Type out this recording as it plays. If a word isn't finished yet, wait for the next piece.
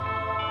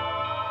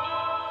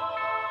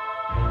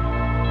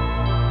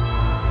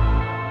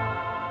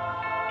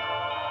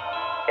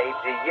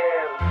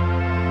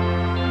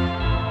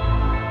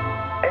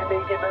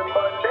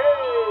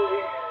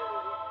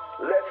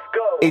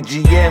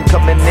AGM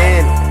coming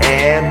in,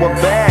 and we're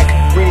back.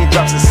 Greeny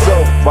drops his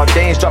soap while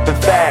Dane's dropping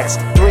facts.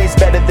 Three's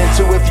better than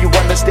two if you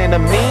understand the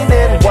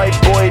meaning. White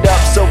boyed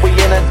up, so we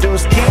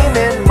introduce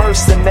Keenan.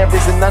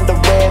 Mercenaries in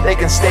underwear, they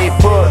can stay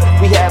put.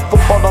 We have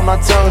football on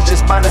our tongues,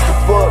 just minus the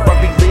foot.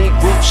 Rugby league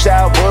group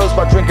showers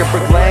while drinking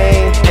Brick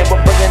Lane. And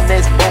we're bringing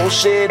this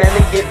bullshit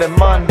any given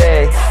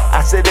Monday.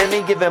 I said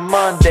any given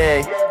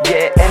Monday.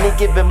 Yeah, any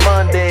given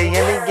Monday.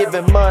 Any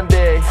given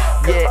Monday.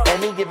 Yeah,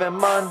 any given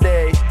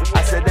Monday.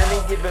 I said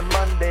any given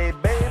Monday,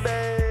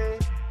 baby.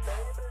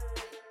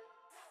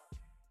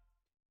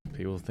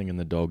 People thinking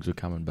the dogs were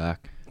coming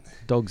back.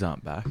 Dogs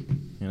aren't back,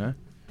 you know.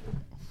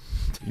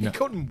 You've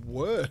gotten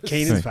worse.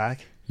 Keenan's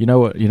back. You know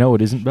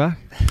what isn't back?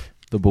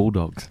 The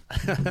Bulldogs.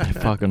 They're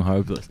fucking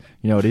hopeless.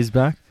 You know what is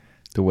back?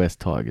 The West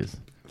Tigers.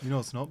 You know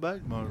it's not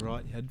back? My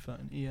right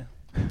headphone ear.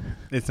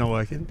 It's not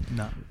working?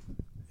 No.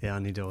 Yeah, I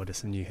need to order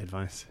some new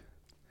headphones.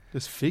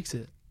 Just fix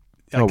it.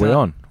 Oh, we're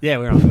on. Yeah,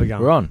 we're on. We're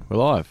going. We're on. We're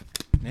live.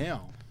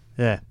 Now.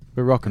 Yeah.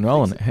 We're rock and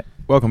rolling.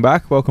 Welcome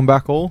back. Welcome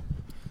back all.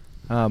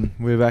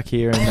 We're back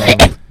here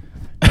and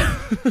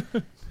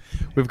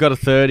we've got a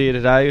third here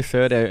today.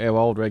 Our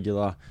old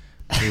regular.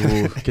 Who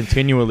will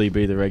continually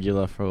be the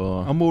regular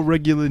for... I'm more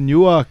regular than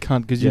you are,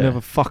 cunt, because you Yeah.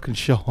 never fucking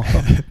show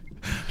up.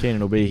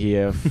 Keenan will be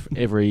here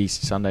every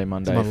Sunday,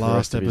 Monday It's for my the last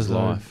rest of his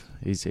episode. life.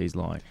 He's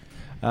lying.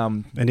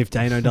 And if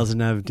Dano doesn't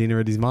have dinner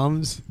at his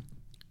mum's,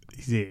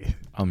 he's here.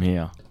 I'm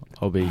here.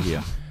 I'll be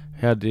here.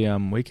 How'd the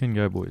weekend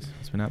go, boys?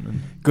 What's been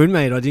happening? Good,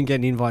 mate. I didn't get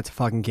an invite to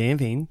fucking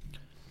camping.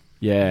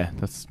 Yeah,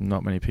 that's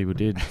not many people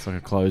did. It's like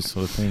a closed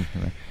sort of thing.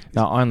 You know?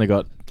 No, I only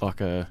got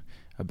like a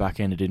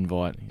back-ended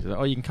invite. He said,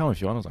 "Oh, you can come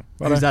if you want." I was like,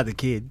 "Righto." Who's that, the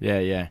kid?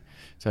 Yeah.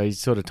 So he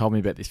sort of told me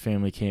about this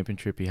family camping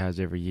trip he has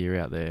every year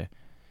out there,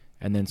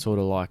 and then sort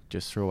of like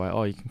just threw away,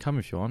 "Oh, you can come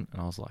if you want."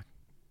 And I was like,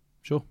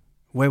 "Sure."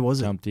 Where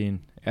was it? Jumped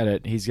in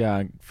at his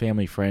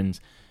family friends.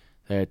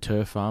 They're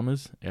turf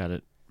farmers out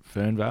at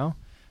Fernvale,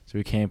 so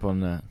we camp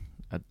on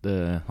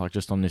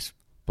just on this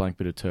blank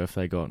bit of turf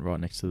they got right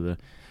next to the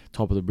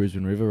top of the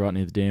Brisbane River, right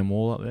near the dam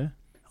wall up there.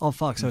 Oh,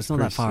 fuck. So it's not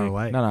pretty that far sick.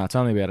 away. No, it's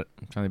only about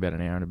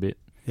an hour and a bit.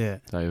 Yeah.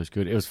 So it was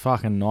good. It was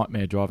fucking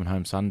nightmare driving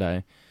home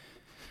Sunday,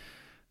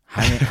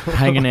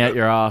 hanging out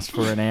your ass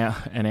for an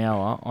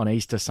hour on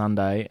Easter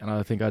Sunday, and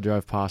I think I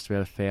drove past about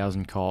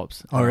 1,000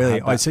 cops. Oh,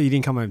 really? So you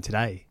didn't come home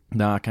today?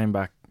 No, I came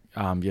back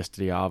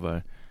yesterday,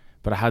 Arvo,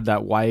 but I had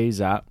that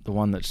Waze app, the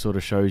one that sort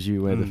of shows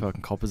you where the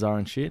fucking coppers are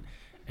and shit.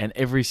 And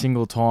every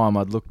single time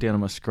I'd look down at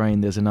my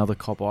screen, there's another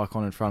cop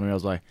icon in front of me. I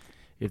was like,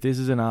 if this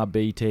is an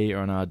RBT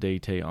or an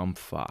RDT, I'm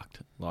fucked.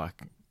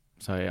 Like,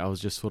 so I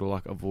was just sort of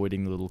like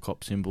avoiding the little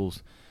cop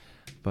symbols.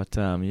 But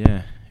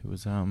yeah, it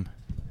was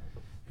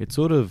it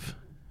sort of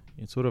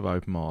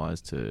opened my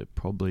eyes to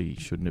probably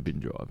shouldn't have been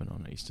driving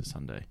on Easter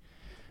Sunday.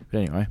 But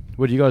anyway,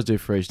 what do you guys do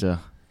for Easter?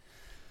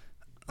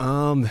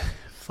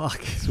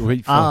 Fuck.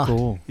 Sweet fuck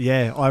all.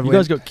 Yeah, You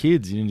guys got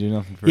kids. You didn't do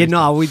nothing for Yeah, Easter.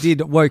 no, we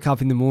did. Woke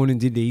up in the morning,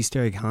 did the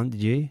Easter egg hunt.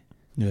 Did you?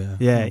 Yeah.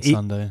 Yeah, On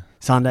Sunday.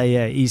 Sunday,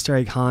 yeah, Easter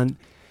egg hunt,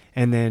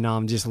 and then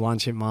just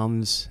lunch at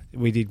mum's.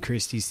 We did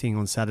Christie's thing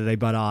on Saturday,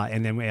 but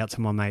and then we're out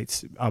to my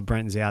mates.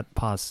 Brenton's out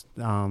past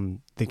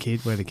the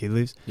kid where the kid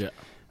lives. Yeah.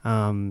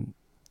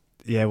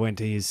 Yeah, went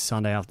to his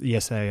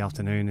yesterday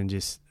afternoon and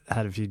just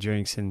had a few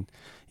drinks and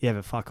yeah,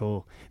 but fuck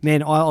all.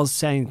 Man, I was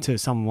saying to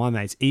some of my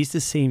mates, Easter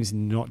seems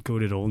not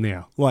good at all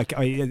now. Like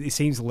it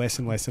seems less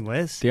and less and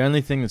less. The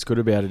only thing that's good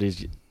about it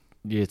is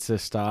it's the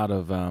start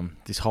of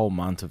this whole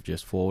month of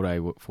just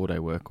 4-day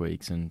work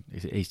weeks, and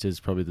Easter's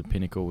probably the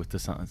pinnacle with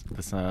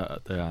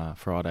the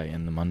Friday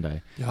and the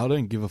Monday. Yeah, I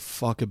don't give a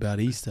fuck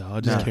about Easter. I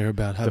just care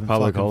about having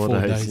public fucking 4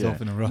 holidays, days yeah.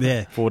 off in a row.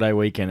 Yeah. 4-day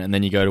weekend, and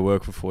then you go to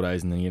work for 4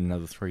 days, and then you get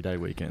another 3-day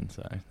weekend.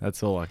 So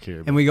that's all I care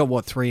about. And we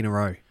got 3 in a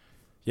row.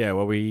 Yeah,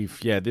 well,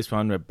 this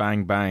one, we're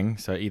bang, bang.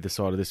 So either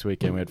side of this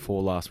weekend, we had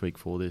 4 last week,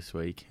 4 this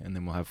week, and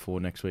then we'll have 4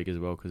 next week as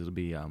well, because it'll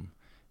be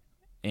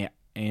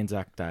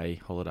Anzac Day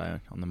holiday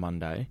on the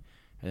Monday,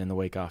 and then the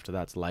week after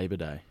that's Labor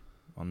Day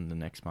on the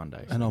next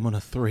Monday. And I'm on a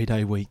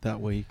 3-day week that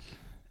week.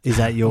 Is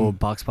that your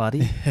Bucks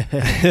party?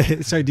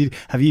 So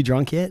have you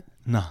drunk yet?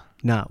 Nah.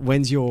 Nah.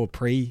 When's your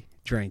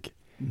pre-drink?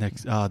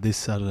 This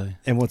Saturday.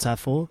 And what's that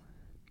for?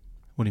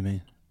 What do you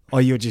mean? Oh,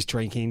 you're just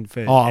drinking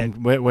for...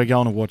 We're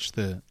going to watch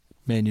the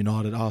Man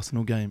United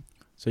Arsenal game.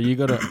 So you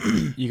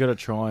gotta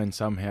try and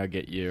somehow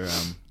get your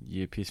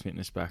piss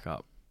fitness back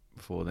up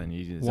before then.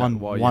 One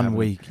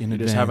week in you're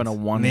advance. just having a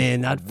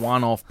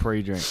one-off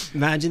pre-drink.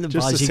 Imagine the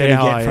Just buzz to you're see going to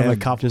how get I from a am.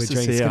 couple Just of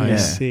to drinks. It's see going to how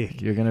be I am.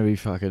 sick. You're gonna be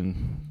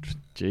fucking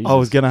Jesus. I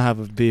was going to have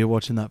a beer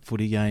watching that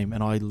footy game,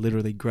 and I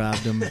literally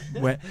grabbed him,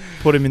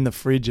 put him in the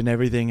fridge and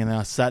everything, and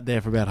I sat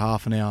there for about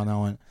half an hour, and I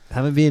went,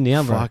 Have a beer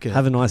now, bro. Fuck it.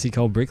 Have a nicey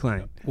cold Brick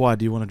Lane. why,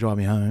 do you want to drive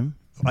me home?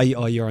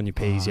 You're on your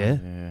P's, yeah?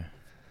 Yeah.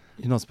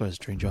 You're not supposed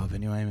to drink drive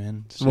anyway,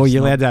 man. It's Well, just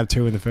you're not- allowed to have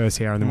 2 in the first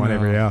hour and then 1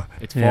 every hour.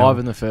 It's Yeah. 5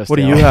 in the first What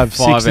do hour. you have?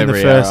 5 6 in the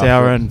every first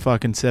hour after. and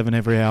fucking 7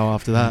 every hour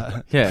after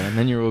that. Yeah, and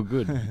then you're all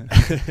good.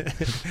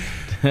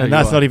 And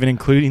that's not even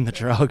including the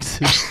drugs.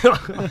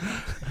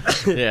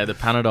 Yeah, the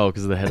Panadol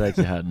because of the headache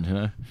you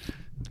had,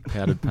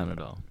 Powdered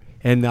Panadol.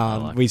 And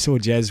like we saw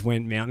Jez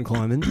went mountain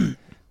climbing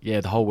Yeah,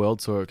 the whole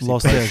world saw it. 'Cause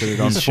Lost he posted it. it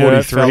on His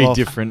shirt fell 43 off.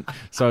 different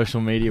social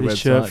media His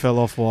shirt websites. fell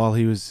off while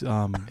he was sent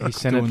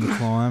doing it- the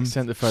climb. He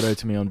sent the photo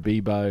to me on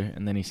Bebo,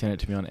 and then he sent it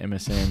to me on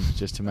MSN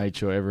just to make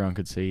sure everyone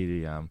could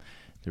see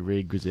the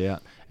rig was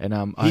out. And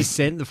He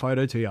sent the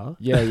photo to you.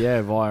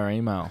 yeah, via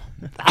email,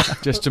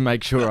 just to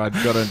make sure I'd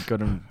got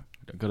a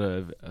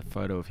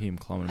photo of him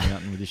climbing a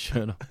mountain with his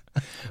shirt on.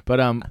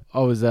 But I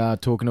was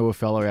talking to a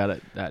fella out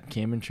at that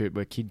camping trip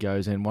where Kid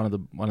goes, and one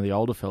of the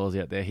older fellas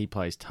out there, he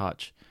plays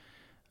touch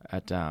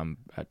at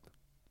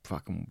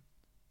fucking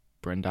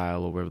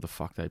Brendale or wherever the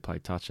fuck they play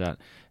touch at,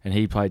 and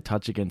he played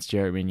touch against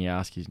Jeremy, and you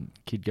ask his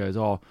Kid goes,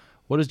 "Oh,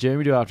 what does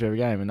Jeremy do after every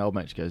game?" And the old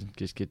mate goes,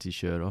 "Just gets his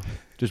shirt off,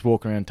 just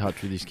walking around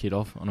touch with his kid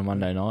off on a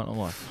Monday night." I'm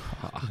like,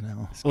 You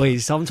know. Well,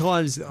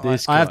 sometimes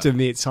This I have guy. to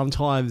admit,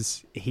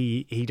 sometimes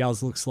he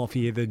does look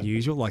sloppier than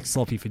usual, like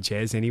sloppy for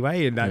chairs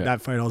anyway. And Yeah.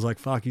 that photo, I was like,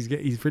 "Fuck, he's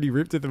pretty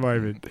ripped at the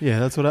moment." Yeah,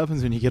 that's what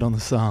happens when you get on the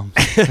Psalms.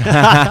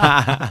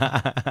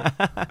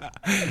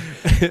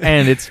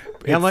 and it's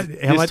How much-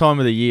 how this much- time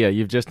of the year.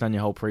 You've just done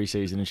your whole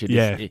preseason and shit.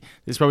 Yeah. This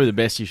is probably the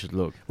best you should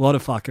look. A lot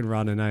of fucking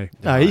running, eh?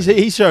 No,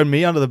 he's showing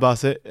me under the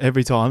bus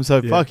every time,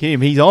 so Yeah. fuck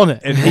him. He's on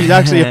it. And he's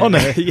actually on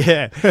it.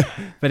 Yeah,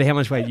 but how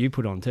much weight you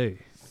put on too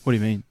What do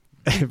you mean?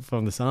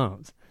 from the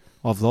Psalms?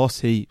 I've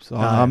lost heaps. Oh.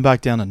 I'm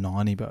back down to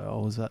 90, but I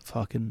was at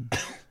fucking...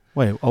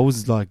 Wait, I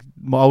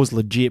was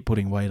legit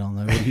putting weight on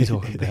though. What are you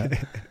talking about?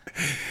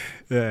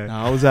 Yeah, No,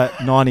 I was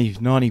at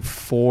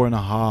 94 and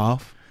a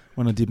half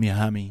when I did my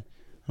hammy.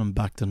 I'm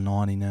back to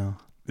 90 now.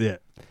 yeah.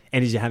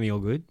 And is your hammy all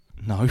good?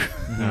 No.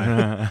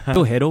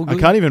 Your head all I good?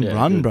 can't even Yeah,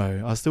 run, good.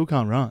 bro. I still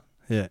can't run.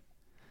 Yeah.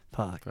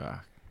 Fuck.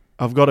 Fuck.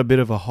 I've got a bit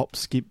of a hop,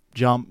 skip,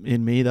 jump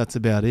in me. That's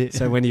about it.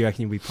 So when do you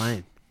reckon you'll be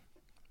playing?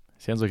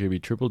 Sounds like it'd be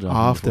triple jumping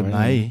After before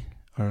May,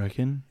 I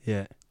reckon.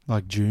 Yeah.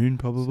 Like June,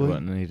 So probably.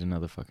 what, need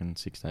another fucking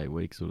 6 to 8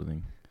 weeks sort of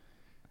thing.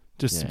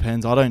 Just Yeah.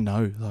 depends. I don't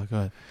know. Like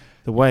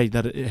the way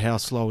that how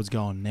slow it's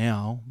going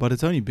now, but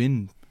it's only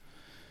been.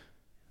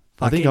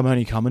 I think I'm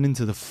only coming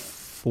into the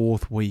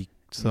fourth week.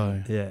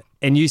 So Yeah.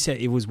 And you said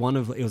it was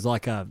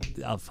like a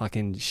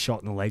fucking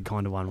shot in the leg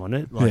kind of one,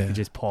 wasn't it? Like Yeah. it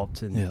just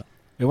popped and yeah,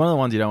 They're one of the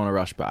ones you don't want to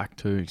rush back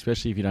to,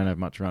 especially if you don't have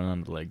much running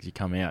under the legs. You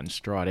come out and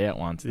stride out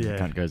once, and Yeah.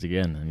 the cunt goes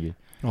again, and you.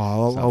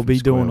 I'll Start be from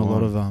square doing a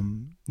lot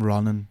one. of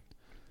running,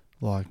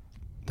 like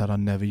that I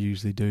never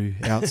usually do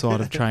outside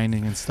of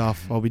training and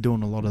stuff. I'll be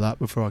doing a lot of that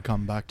before I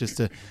come back, just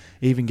to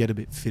even get a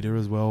bit fitter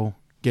as well.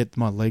 Get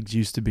my legs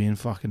used to being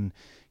fucking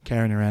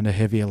carrying around a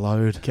heavier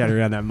load. carry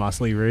around that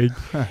muscly rig.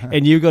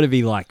 And you've got to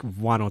be like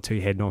 1 or 2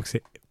 head knocks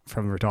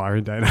from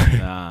retiring, don't you?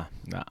 Nah.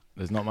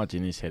 There's not much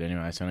in this head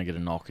anyway. So when I get a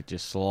knock, it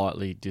just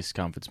slightly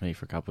discomforts me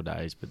for a couple of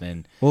days. But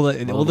then, All Well,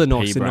 the the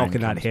knocks are pea-brain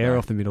knocking that comes hair back.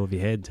 off the middle of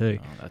your head too.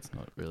 oh, that's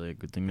not really a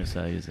good thing to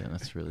say, is it?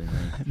 That's really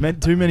mean.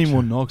 Meant too many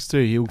more knocks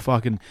too.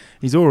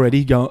 He's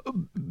already going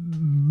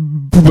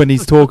when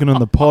he's talking on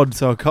the pod.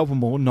 So a couple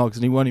more knocks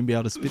and he won't even be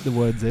able to spit the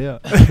words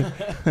out.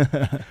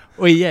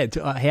 Well, yeah.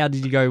 How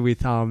did you go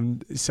with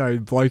so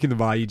bloke in the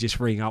bar? You just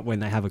ring up when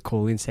they have a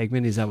call in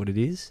segment. Is that what it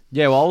is?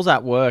 Yeah, well, I was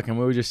at work and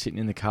we were just sitting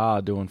in the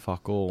car doing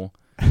fuck all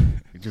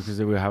because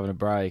we were having a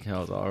break. And I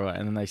was like, all right.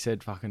 And then they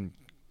said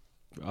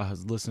I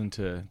was listening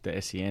to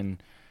the SEN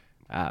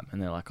app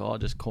and they're like, oh,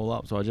 just call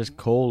up. So I just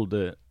called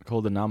the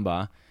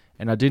number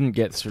and I didn't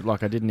get through.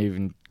 Like, I didn't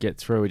even get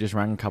through. We just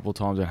rang a couple of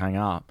times and hung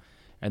up.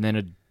 And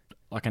then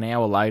like an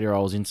hour later, I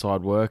was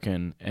inside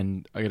working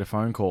and I get a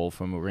phone call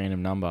from a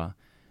random number.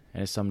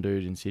 And it's some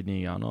dude in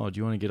Sydney going, oh, do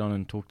you want to get on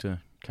and talk to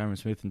Cameron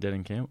Smith and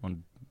Denon Camp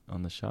on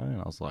the show?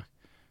 And I was like,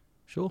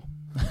 sure.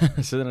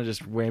 So then I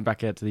just went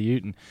back out to the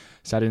ute and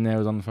sat in there. I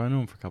was on the phone to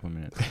him for a couple of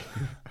minutes.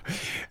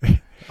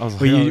 I was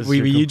like, Were oh, you this is were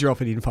cool. you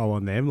dropping info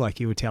on them, like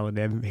you were telling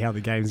them how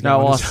the game's No,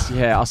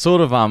 going? I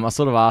sort of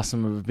asked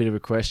them a bit of a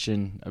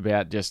question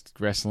about just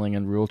wrestling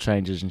and rule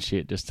changes and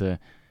shit, just to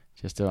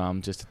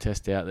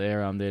test out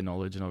their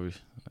knowledge, and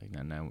obviously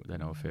they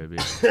know a fair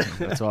bit.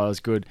 That's why it was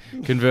good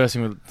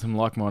conversing with some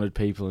like-minded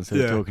people instead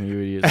Yeah. of talking to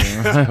you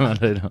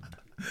idiots.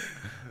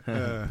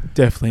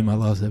 Definitely my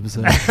last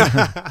episode.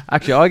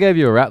 Actually, I gave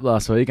you a rap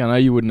last week. I know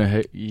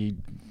you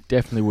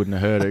definitely wouldn't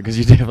have heard it because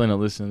you're definitely not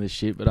listening to this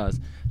shit. But I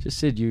just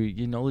said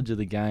your knowledge of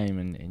the game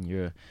and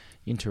your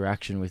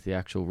interaction with the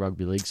actual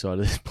rugby league side of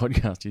this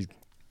podcast is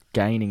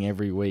gaining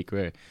every week.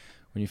 Where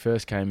when you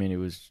first came in, it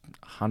was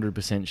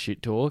 100%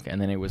 shit talk, and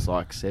then it was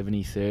like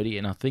 70-30,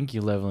 and I think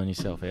you're leveling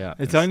yourself out.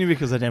 It's only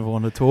because I never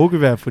want to talk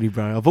about footy,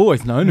 bro. I've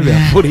always known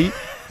about footy.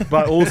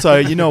 But also,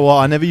 you know what?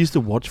 I never used to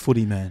watch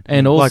footy, man.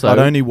 And also- I'd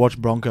only watch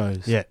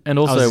Broncos. Yeah. And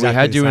I was also, we exactly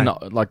had the you in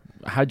same.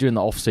 had you in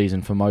the off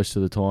season for most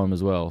of the time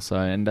as well. So,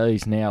 and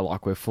these now,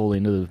 like, we're full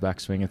into the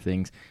backswing of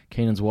things.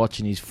 Keenan's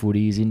watching his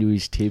footy, he's into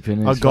his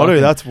tipping. I got to.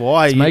 That's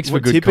why. it makes for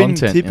good tipping,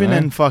 content, Tipping you know?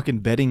 and fucking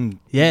betting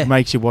Yeah.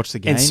 makes you watch the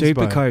And games,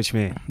 Super bro. Coach,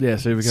 man. yeah,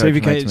 Supercoach Super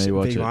makes Coach, me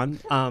watch big it. one.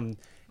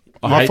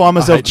 I hate- find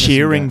myself hate missing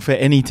cheering that. for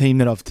any team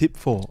that I've tipped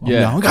for. I'm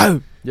Yeah. going,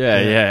 go.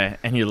 Yeah,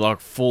 and you're like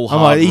full I'm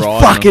hard like, these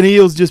riding fucking them.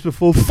 Eels just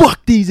before.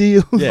 Fuck these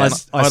Eels. Yeah, I and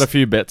s- I had a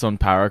few bets on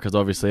Para because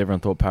obviously everyone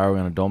thought Para were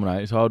going to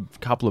dominate. So I had a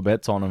couple of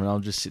bets on them, and I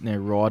was just sitting there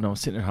riding. I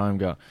was sitting at home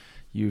going,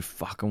 you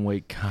fucking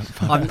weak cunt, I'm-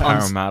 fucking I'm-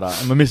 Parramatta.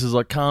 And my missus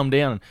like, calm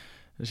down.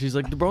 And she's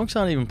like, the Bronx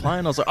aren't even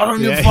playing. I was like, I don't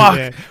give a Yeah, fuck.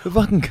 yeah. The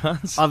fucking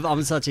cunts.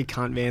 I'm such a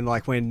cunt, man.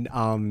 Like when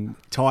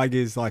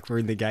Tigers like were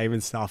in the game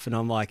and stuff, and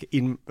I'm like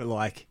in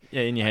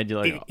In your head, you're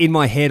like, in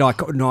my head, I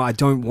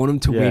don't want them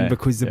to Yeah, win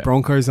because the yeah.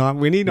 Broncos aren't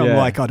winning. I'm Yeah.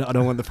 like, I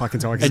don't want the fucking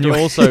Tigers. and to you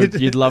win. also,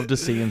 you'd love to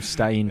see them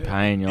stay in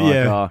pain. You're like,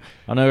 Yeah. oh,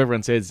 I know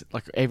everyone says,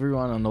 like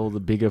everyone on all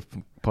the bigger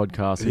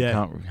podcasts who Yeah.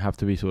 can't have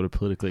to be sort of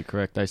politically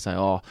correct, they say,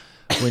 oh,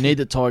 we need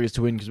the Tigers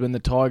to win because when the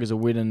Tigers are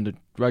winning, the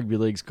rugby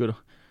league's good.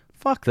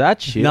 Fuck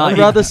that shit. No, I'd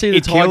rather see the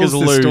it kills Tigers the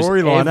lose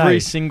storyline, every eh?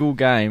 single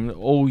game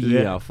all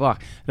year. Yeah.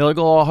 Fuck. They're like,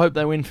 oh, I hope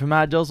they win for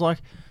Madge. I was like,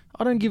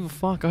 I don't give a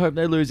fuck. I hope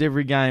they lose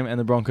every game and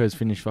the Broncos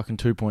finish fucking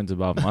 2 points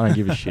above them. I don't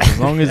give a shit. As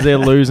long as they're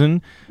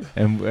losing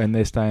and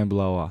they're staying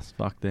below us,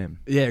 fuck them.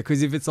 Yeah,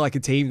 because if it's like a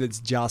team that's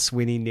just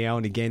winning now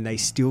and again, they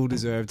still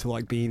deserve to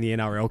like be in the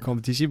NRL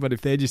competition. But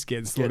if they're just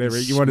getting slaughtered,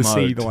 Getting you want to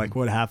see smoked. like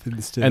what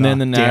happens to And then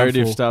the narrative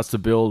downfall. starts to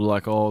build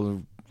like, oh,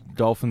 the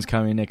Dolphins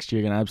coming next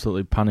year going to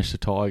absolutely punish the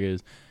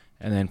Tigers.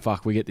 And then,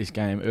 fuck, we get this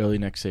game early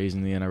next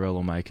season. The NRL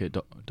will make it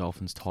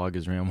Dolphins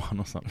Tigers round 1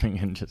 or something,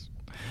 and just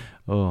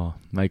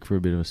make for a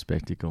bit of a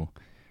spectacle.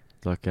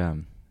 It's like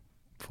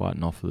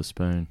fighting off with a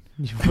spoon.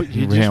 You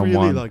just Round really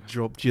one. like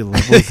dropped your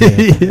levels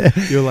there.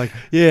 You're like,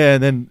 yeah,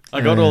 and then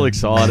I got all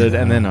excited,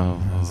 and then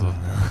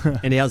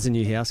And how's the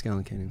new house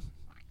going, Kenan?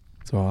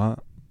 it's alright.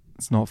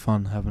 It's not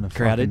fun having a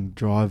Crowded? fucking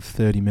drive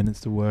 30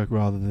 minutes to work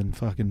rather than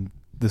fucking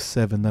the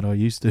 7 that I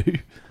used to.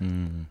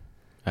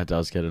 that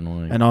does get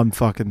annoying. And I'm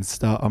fucking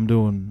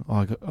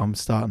I'm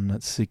starting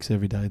at 6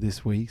 every day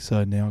this week,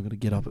 so now I've got to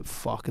get up at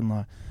fucking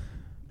like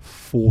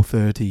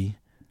 4:30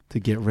 to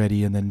get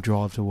ready and then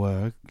drive to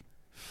work.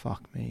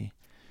 Fuck me.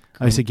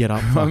 I used to get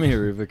up. I'm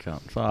here, river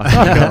cunt. Fuck.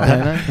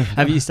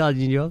 Have you started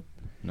your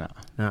job?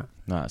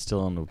 No, it's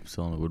still on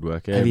the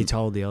woodwork. Yeah, Have you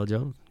told the old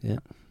job? Yeah.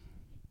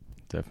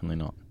 definitely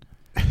not.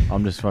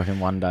 I'm just fucking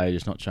one day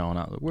just not showing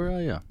up. Like, where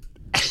are you?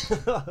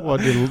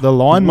 What, the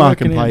line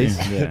marking Working in place?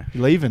 there. Yeah,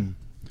 You're leaving.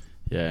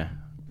 yeah.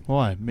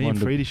 Why? Me and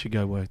Wonder- Freedy should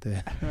go work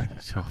there.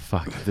 Oh,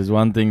 fuck. If there's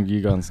one thing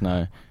you guys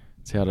know,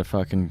 it's how to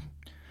fucking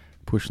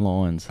push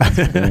lines. That's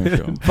for damn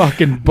sure.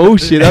 Fucking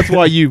bullshit. That's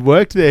why you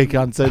worked there,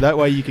 cunt. So that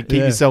way you could keep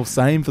Yeah. yourself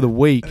sane for the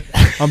week.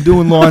 I'm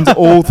doing lines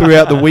all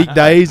throughout the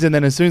weekdays, and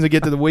then as soon as I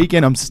get to the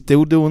weekend, I'm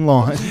still doing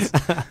lines.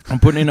 I'm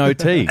putting in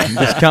OT. I'm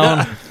just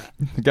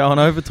going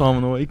overtime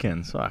on the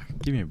weekends. Fuck,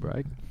 give me a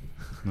break.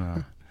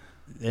 No.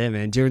 Yeah,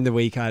 man. During the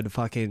week, I had to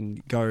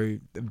fucking go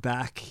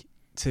back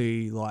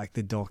to like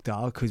the doctor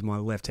because my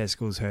left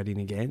testicle's hurting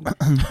again.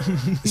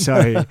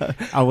 So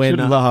I went.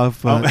 Should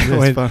laugh, but I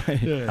that's went-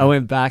 funny. I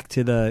went back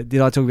to the.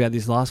 Did I talk about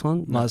this last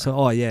one? So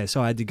I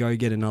had to go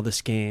get another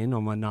scan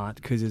on my nut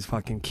because it's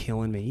fucking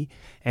killing me.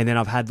 And then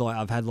I've had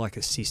like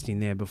a cyst in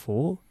there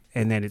before,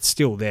 and then it's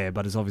still there,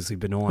 but it's obviously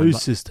benign. Whose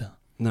but- sister?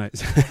 No.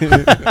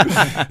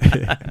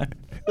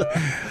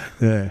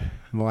 Yeah,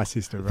 my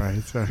sister, bro.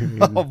 So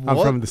I'm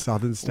what? from the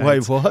southern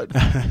states. Wait, what?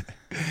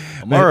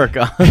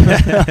 America.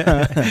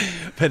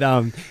 But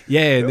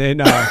yeah, and then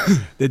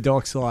the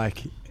doc's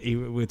like,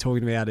 we're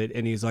talking about it,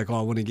 and he's like, "Oh,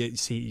 I want to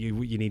see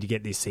you. You need to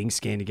get this thing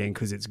scanned again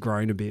because it's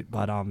grown a bit,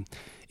 but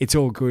it's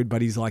all good."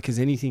 But he's like, "Has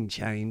anything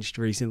changed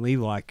recently?"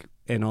 Like,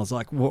 and I was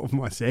like, "What?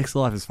 My sex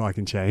life has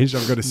fucking changed.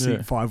 I've got a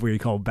sick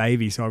 5-week-old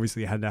baby, so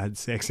obviously I hadn't had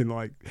sex in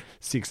like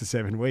 6 or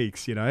 7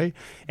 weeks, you know."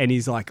 And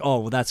he's like, "Oh,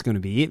 well, that's going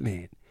to be it,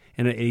 man."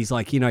 And he's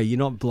like, you're not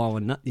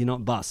you're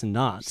not busting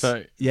nuts.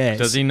 So yeah,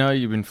 does he know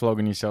you've been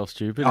flogging yourself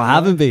stupid? I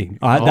haven't been.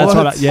 Oh,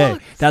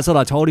 That's what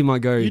I told him. I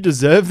go, You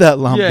deserve that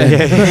lump. Yeah.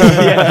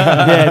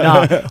 then.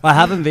 no, I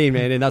haven't been,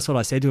 man. And that's what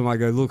I said to him. I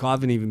go, look, I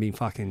haven't even been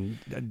fucking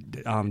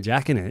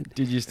jacking it.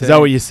 Did you? Is that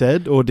what you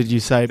said, or did you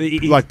say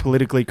like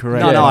politically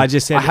correct? No, I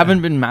just said I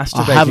haven't been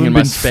masturbating I haven't in my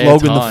been spare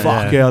flogging time. the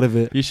fuck out of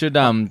it. You should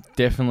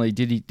definitely.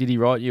 Did he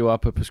write you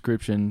up a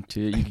prescription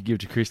you could give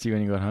to Christy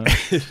when you got home?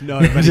 No,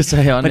 but Just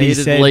say I but he need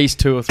said- at least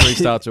 2 or 3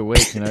 starts a week,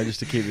 just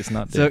to keep this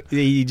nut down. So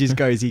he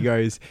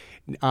goes,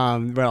 when I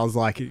was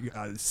like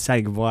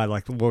saying goodbye,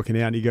 like walking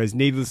out, and he goes,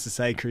 needless to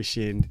say,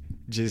 Christian,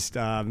 just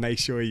make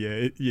sure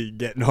you're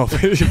getting off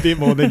a bit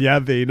more than you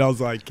have been. I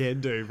was like,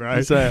 can do,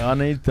 bro. So I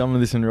need some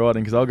of this in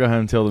writing because I'll go home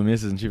and tell the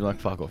missus, and she'll be like,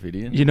 "Fuck off,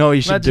 idiot." You know what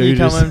you should Imagine do? you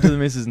come Just- home to the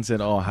missus and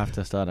said, "Oh, I have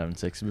to start having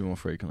sex a bit more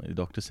frequently." The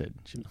doctor said,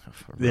 "She'd be like,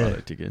 oh, Yeah.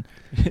 right, ticket."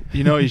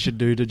 You know what you should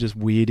do to just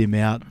weird him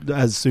out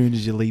as soon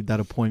as you leave that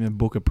appointment,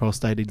 book a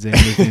prostate exam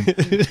with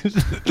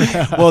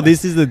him. Well,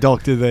 this is the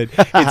doctor that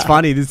it's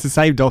funny. This is the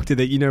same doctor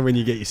that when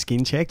you get your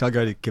skin checked. I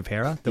go to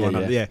Capera,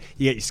 you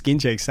get your skin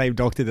checked. Same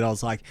doctor that I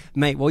was like,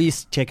 mate, while you're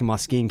checking my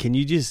skin, can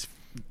you just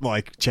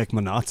like check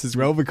my nuts as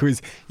well?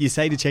 Because you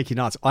say to check your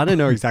nuts, I don't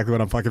know exactly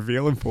what I'm fucking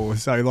feeling for.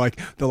 So like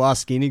the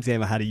last skin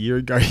exam I had a year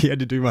ago, he had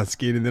to do my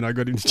skin, and then I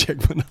got him to check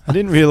my nuts. I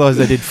didn't realise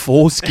they did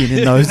foreskin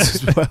in those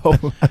as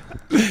well.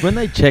 When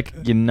they check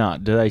your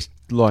nut, do they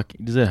like?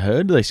 Does it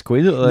hurt? Do they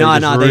squeeze it? Or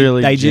No,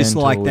 really they just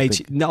gentle like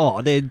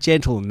with they're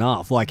gentle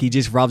enough. Like he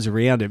just rubs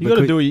around it. You got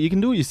to do it. You can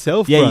do it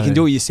yourself. Yeah, bro. you can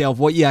do it yourself.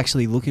 What you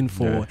actually looking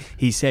for? Yeah.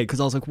 He said, because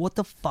I was like, "What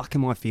the fuck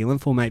am I feeling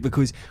for, mate?"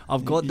 Because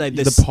I've got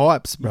the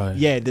pipes, bro.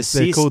 Yeah, the They're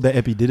cyst. called the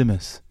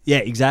epididymis. Yeah,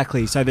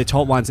 exactly. So the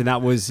top ones, and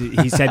that was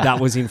he said that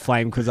was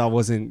inflamed because I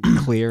wasn't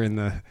clear in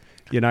the,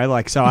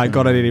 so I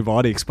got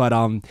antibiotics. But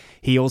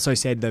he also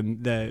said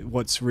the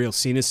what's real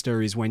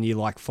sinister is when you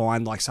like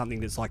find like something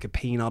that's like a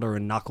peanut or a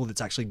knuckle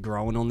that's actually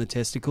growing on the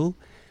testicle.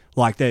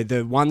 Like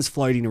the ones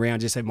floating around,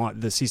 just said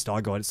the cyst I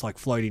got, it's like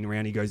floating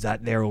around. He goes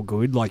that they're all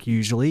good. Like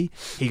usually,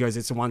 he goes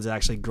it's the ones that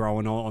actually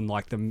growing on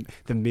like the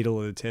middle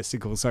of the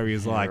testicle. So he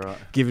was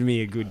giving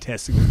me a good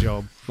testicle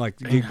job, like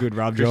a good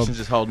rub job. Christian's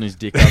just holding his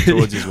dick up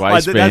towards his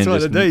waistband. That's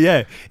what I do.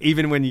 Yeah.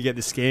 Even when you get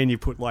the scan, you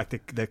put like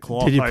the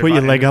cloth. Did you over put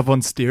your it. leg up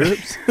on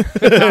stirrups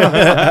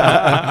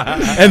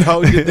and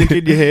hold your dick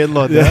in your hand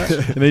like that?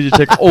 And then you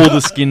check all the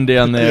skin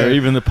down there,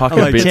 even the puckered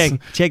Hello, bits.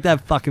 check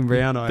that fucking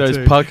brown eye. Those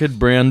too. puckered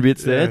brown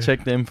bits there, Yeah.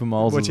 check them for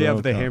moles. Watch as out well,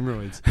 for the cunt.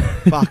 hemorrhoids.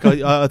 Fuck,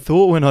 I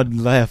thought when I'd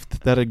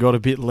left that it got a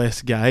bit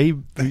less gay,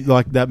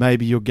 like that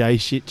maybe your gay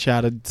shit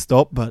chat had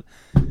stopped, but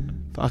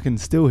fucking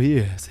still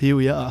here. So here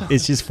we are.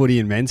 It's just footy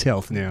and men's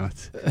health now.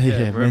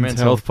 We're a men's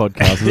health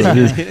podcast.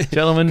 Isn't it?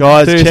 Gentlemen,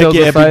 Guys, do check yourselves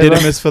your a favour.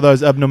 epididymis for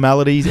those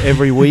abnormalities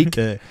every week.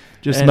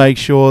 Just And- make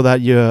sure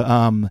that you're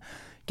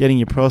getting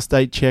your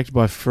prostate checked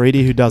by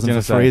Freddie, who does it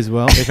Gonna for free say, as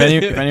well. If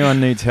anyone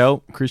needs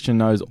help, Christian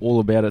knows all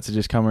about it. So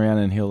just come around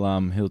and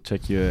he'll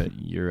check your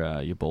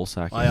ball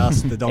sack. I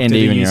asked the doctor And to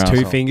even use your 2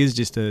 asshole. fingers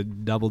just to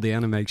double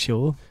down and make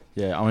sure.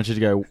 Yeah, I want you to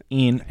go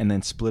in and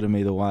then split them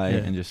either way Yeah.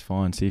 and just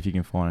see if you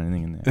can find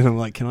anything in there. And I'm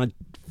like, can I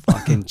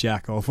fucking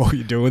jack off while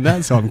you're doing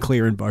that? So I'm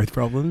clearing both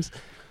problems.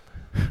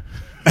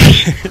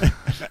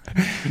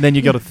 And then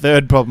you got a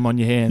third problem on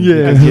your hands.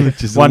 Yeah. because you're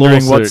Just a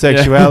wondering what lawsuit.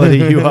 sexuality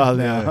you are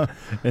now.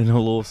 In a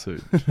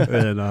lawsuit.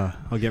 And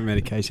I'll get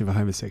medication for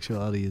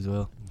homosexuality as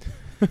well.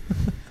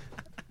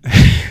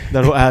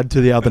 That'll add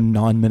to the other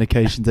 9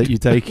 medications that you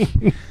take.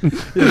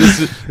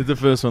 It's the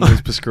first one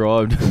that's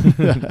prescribed.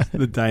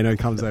 The Dano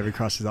comes over,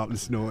 crushes up and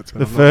snorts.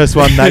 The first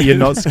one that you're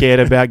not scared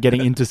about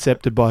getting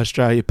intercepted by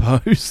Australia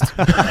Post.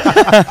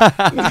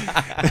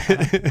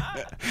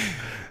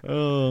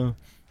 Oh.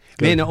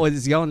 Man, I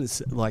was going,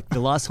 like, the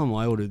last time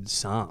I ordered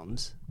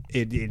Psalms,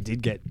 it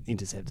did get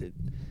intercepted.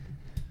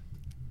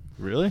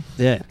 Really?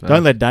 Yeah.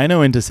 Don't let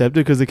Dano intercept it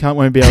because the cunt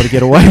won't be able to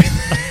get away.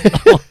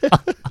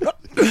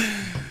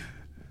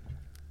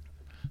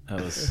 That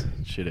was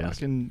shit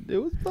house. It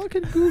was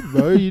fucking good,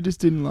 bro. You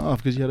just didn't laugh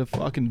because you had a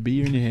fucking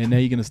beer in your hand. Now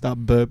you're going to start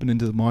burping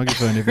into the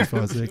microphone every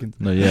 5 seconds.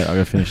 No, yeah, I got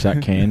to finish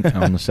that can.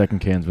 And on the second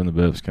can's when the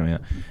burps come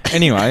out.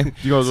 Anyway,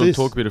 you guys want to Sis.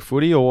 talk a bit of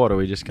footy or what? Are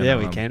we just going to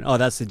Yeah, we can. Oh,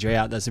 that's the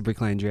drought. That's the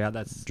Brick Lane drought.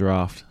 That's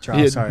draft? draft.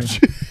 Yeah. Sorry.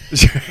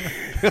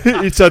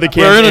 So the can's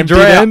We're in a empty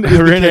drought. then?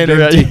 We're The in a can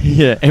drought. empty.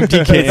 Yeah,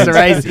 empty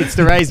cans. It's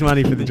to raise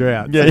money for the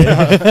drought. It's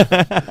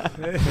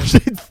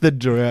the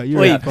drought.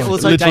 You're Wait, out fucking-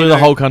 also- Literally, Dano- the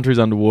whole country's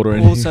underwater.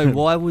 And Also,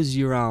 why was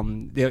your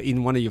there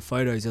in one of your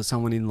photos? There was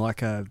someone in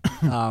like a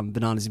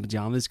bananas in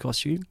pajamas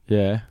costume.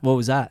 yeah, What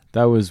was that?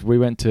 we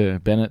went to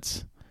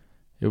Bennett's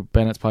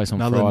place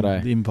on Another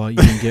Friday. invite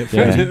you can get for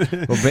Yeah. me.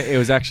 Well, it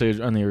was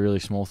actually only a really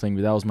small thing,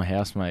 but that was my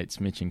housemates,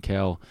 Mitch and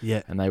Kel,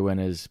 Yeah. and they went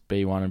as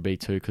B1 and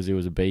B2 because it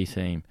was a B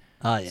team.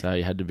 Oh yeah. So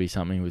you had to be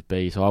something with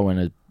B. So I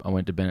went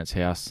to Bennett's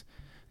house.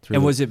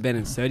 And was it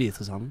Bennett's 30th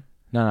or something?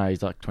 No,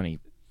 he's like 25.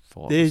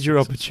 There's your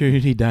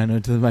opportunity, Dano,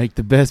 to make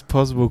the best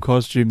possible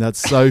costume that's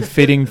so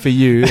fitting for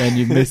you, and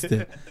you missed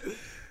it.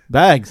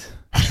 Bags.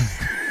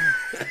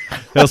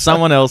 There was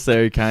someone else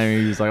there who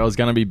came. He was like, I was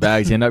going to be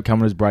Bags. He ended up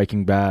coming as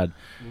Breaking Bad,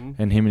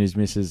 and him and his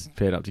missus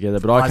paired up together.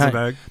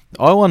 But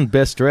I won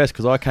best dress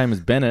because I came as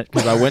Bennett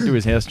because I went to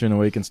his house during the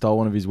week and stole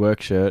one of his work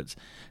shirts,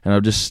 and I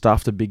just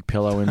stuffed a big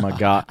pillow in my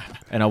gut,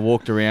 and I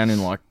walked around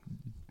in like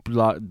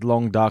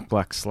long dark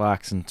black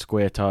slacks and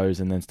square toes,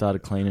 and then started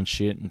cleaning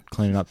shit and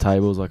cleaning up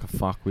tables like a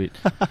fuckwit.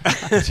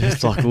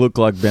 Just like looked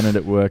like Bennett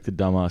at work, the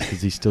dumbass,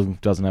 because he still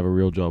doesn't have a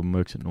real job and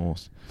works at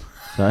Norse.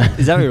 So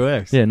Is that how it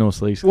works? yeah, North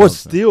Leeds. What,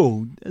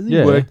 still? Hasn't he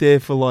Yeah. worked there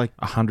for like...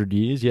 100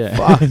 years, yeah.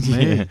 Fuck, Yeah.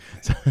 man.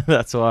 So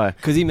that's why.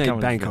 Because he made Come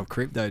on, Bangkok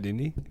crypto, didn't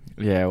he?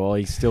 Yeah, well,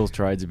 he still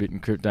trades a bit in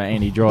crypto,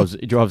 and he drives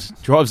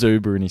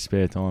Uber in his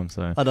spare time.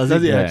 So Oh, does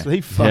Does he Yeah.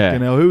 actually? Fucking Yeah.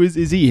 hell. Who is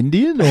he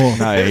Indian or...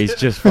 no, he's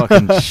just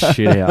fucking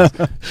shit house,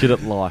 shit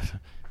at life.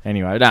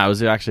 Anyway, no, it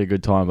was actually a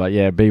good time. But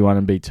yeah, B1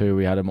 and B2,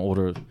 we had him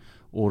order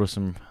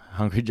some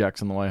Hungry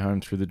Jacks on the way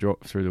home through the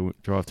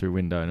drive-through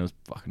window, and it was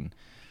fucking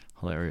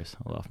hilarious.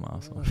 I laughed my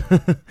ass off.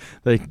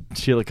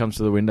 Sheila comes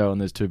to the window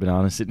and there's 2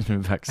 bananas sitting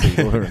in the back seat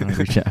ordering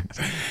Hungry Jacks.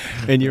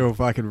 And you're all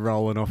fucking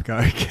rolling off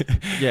coke.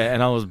 Yeah,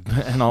 and I was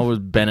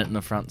Bennett in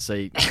the front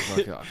seat.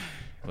 Like,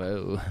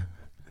 whoa.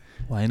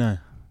 Wayno.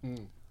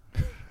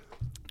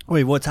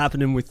 Wait, what's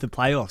happening with the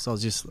playoffs?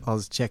 I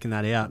was checking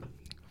that out.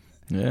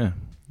 Yeah.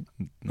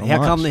 Not How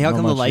come much, the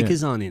not much,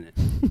 Lakers aren't in it?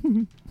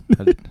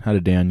 Had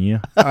a down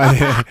year.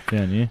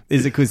 Down year.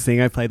 Is it because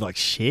Thingo played like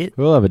shit?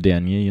 We'll have a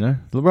down year, you know.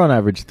 LeBron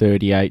averaged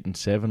 38 and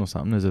 7 or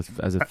something as a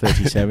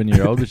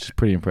 37-year-old, which is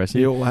pretty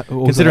impressive.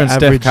 Considering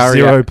Steph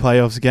Curry 0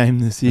 playoffs game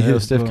this year.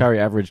 Steph Curry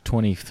averaged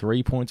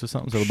 23 points or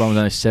something, so LeBron was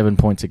only 7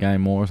 points a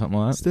game more or something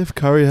like that. Steph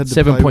Curry had to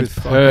 7 play points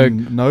with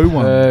fucking no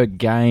one. per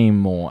game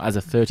more as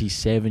a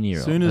 37-year-old.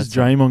 As soon as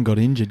Draymond got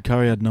injured,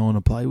 Curry had no one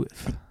to play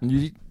with.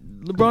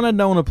 LeBron had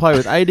no one to play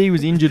with. AD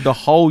was injured the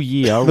whole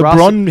year.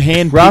 LeBron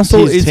handpicked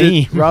Russell his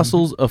team.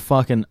 Russell's a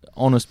fucking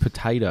honest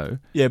potato.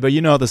 Yeah, but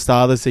you know, at the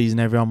start of the season,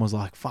 everyone was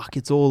like, fuck,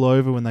 it's all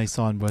over when they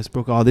signed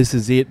Westbrook. Oh, this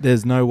is it.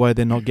 There's no way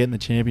they're not getting the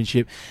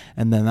championship.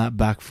 And then that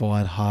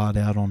backfired hard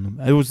out on them.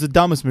 It was the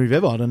dumbest move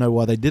ever. I don't know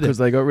why they did it. Because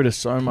they got rid of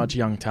so much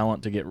young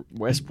talent to get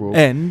Westbrook.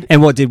 And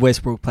what, did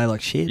Westbrook play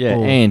like shit? yeah,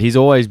 or? and he's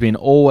always been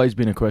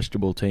a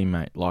questionable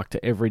teammate. Like,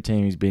 to every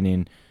team he's been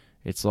in,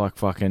 it's like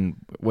fucking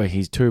where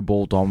he's too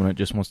ball dominant,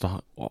 just wants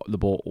to the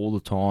ball all the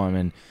time,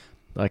 and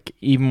like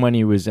even when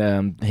he was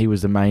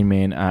the main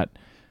man at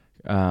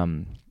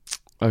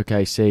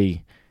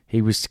OKC,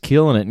 he was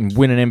killing it and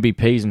winning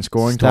MVPs and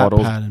scoring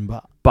titles.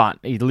 But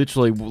he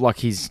literally, like,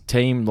 his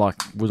team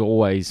was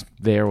always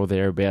there or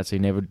thereabouts. He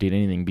never did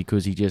anything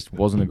because he just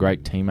wasn't a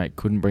great teammate.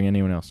 Couldn't bring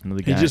anyone else into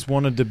the game. he just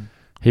wanted to.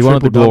 He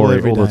wanted the triple-double glory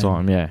every all the game.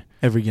 time. Yeah,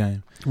 Every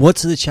game.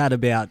 What's the chat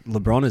about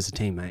LeBron as a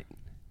teammate?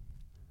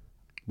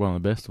 one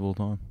of the best of all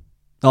time.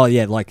 Oh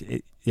yeah,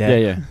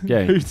 Yeah.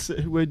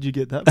 Where'd you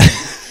get that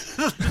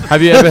from?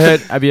 Have you ever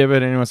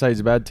heard anyone say he's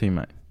a bad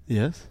teammate?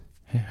 Yes.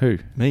 Who?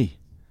 Me.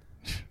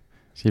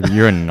 Yeah, but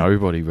you're a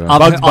nobody, bro.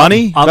 Bugs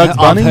Bunny? Bugs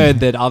Bunny?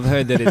 I've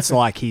heard that it's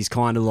like he's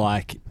kind of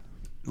like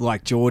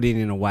Jordan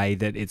in a way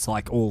that it's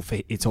like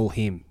it's all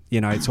him.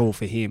 You know, it's all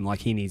for him. Like,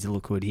 he needs to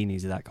look good. He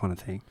needs that kind of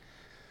thing.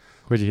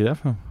 Where'd you hear that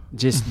from?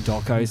 Just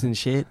docos and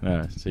shit.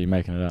 No, so you're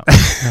making it up.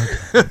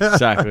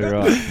 Exactly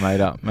right.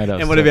 Made up.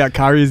 And what about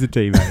Curry as a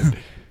teammate?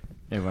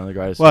 Yeah, one of the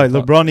greatest. Well,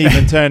 LeBron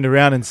even turned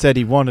around and said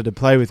he wanted to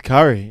play with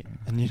Curry.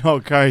 And you know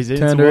what Curry's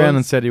answer turned around was?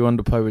 and said he wanted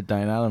to play with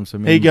Dane Adams. So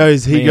He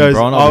goes,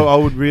 Bron, I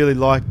would really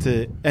like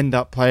to end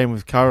up playing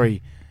with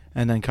Curry.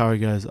 And then Curry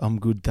goes, I'm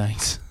good,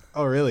 thanks.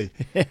 Oh, really?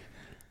 Yeah,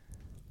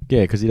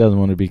 because he doesn't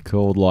want to be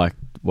called like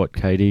what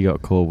KD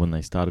got called when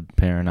they started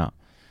pairing up.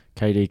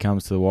 KD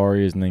comes to the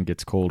Warriors and then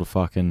gets called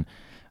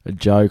a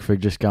joke for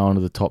just going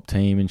to the top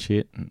team and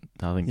shit.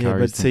 I think Yeah,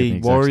 Curry's but see, thinking the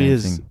exact same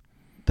Warriors, thing.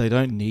 they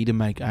don't need to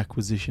make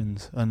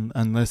acquisitions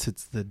unless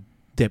it's the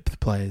depth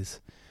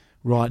players.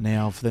 Right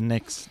now, for the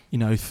next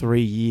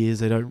 3 years,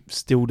 they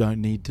still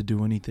don't need to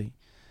do anything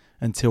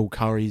until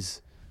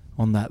Curry's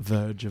on that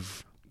verge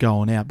of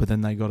going out. But then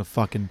they got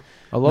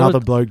another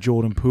bloke,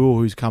 Jordan Poole,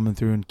 who's coming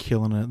through and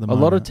killing it at the moment.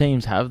 A lot of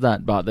teams have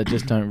that, but they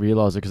just don't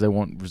realise it because they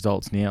want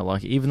results now.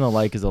 Like, even the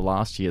Lakers of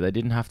last year, they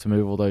didn't have to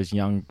move all those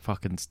young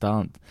fucking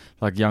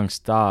young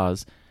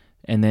stars,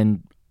 and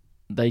then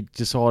they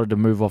decided to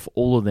move off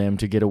all of them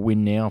to get a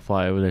win now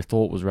player who they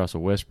thought was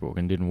Russell Westbrook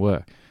and didn't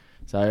work.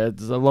 So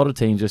there's a lot of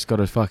teams just got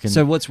to fucking...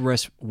 So what's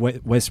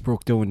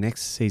Westbrook doing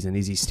next season?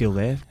 Is he still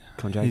there?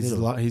 Contracted?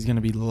 He's going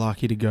to be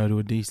lucky to go to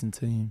a decent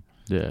team.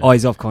 Yeah. Oh,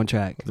 he's off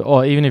contract.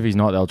 Or even if he's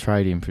not, they'll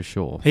trade him for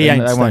sure. He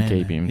ain't They won't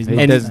staying keep there. him. He's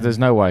not There's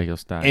no way he'll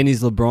stay. And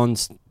is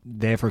LeBron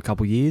there for a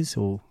couple of years,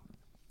 or?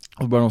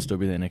 LeBron will still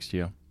be there next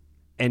year.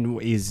 And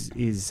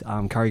is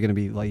Curry going to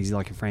be like? Is he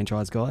like a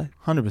franchise guy?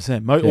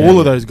 100%. Yeah. All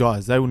of those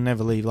guys, they will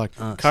never leave. Like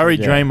Curry,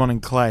 yeah. Draymond,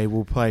 and Clay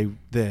will play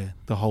there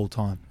the whole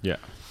time. Yeah.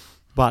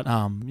 But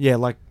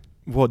like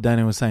what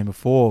Danny was saying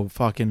before,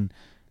 fucking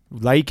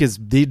Lakers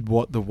did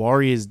what the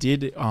Warriors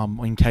did in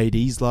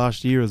KD's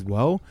last year as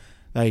well.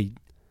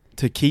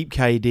 To keep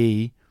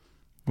KD,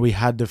 we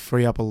had to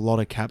free up a lot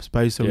of cap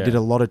space, so we did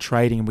a lot of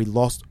trading, and we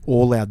lost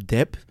all our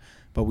depth,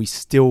 but we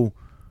still...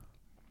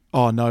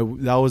 Oh, no,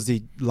 that was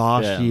the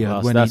last year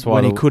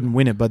when he couldn't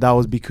win it, but that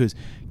was because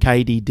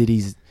KD did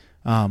his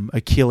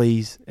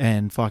Achilles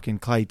and fucking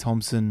Klay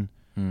Thompson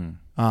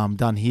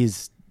done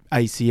his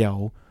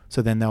ACL,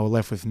 so then they were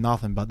left with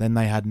nothing, but then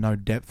they had no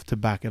depth to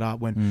back it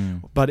up.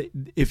 But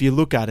if you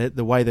look at it,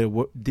 the way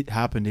that it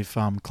happened, if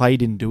Klay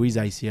didn't do his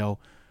ACL,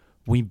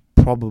 we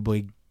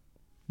probably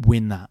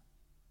win that.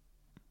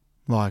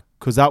 Like,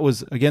 because that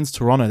was against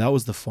Toronto, that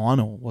was the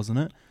final, wasn't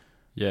it?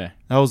 Yeah.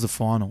 That was the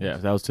final. Yeah,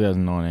 that was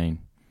 2019.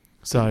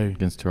 So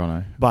against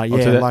Toronto. But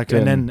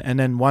and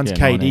then once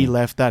KD 19.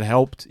 left, that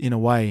helped in a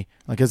way.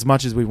 Like, as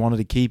much as we wanted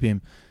to keep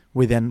him,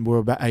 we then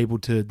were able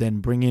to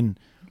then bring in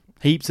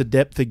heaps of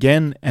depth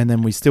again, and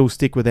then we still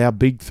stick with our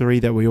big three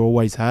that we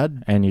always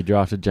had. And you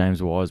drafted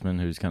James Wiseman,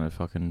 who's going to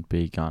fucking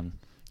be a gun.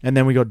 And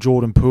then we got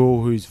Jordan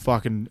Poole, who's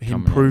fucking Coming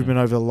improvement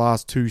over the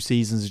last 2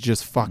 seasons has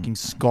just fucking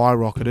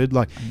skyrocketed.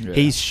 Like,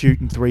 he's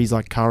shooting threes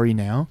like Curry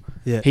now.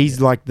 Yeah,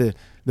 He's like the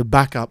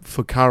backup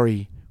for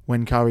Curry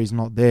when Curry's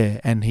not there,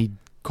 and he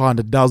kind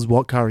of does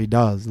what Curry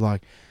does.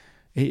 Like,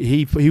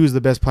 he was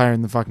the best player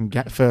in the fucking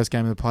first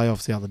game of the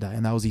playoffs the other day,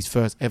 and that was his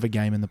first ever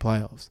game in the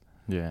playoffs.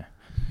 Yeah.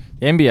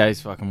 The NBA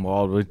is fucking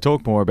wild. We'll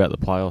talk more about the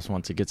playoffs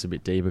once it gets a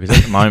bit deeper, because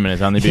at the moment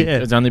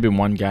it's only been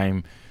one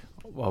game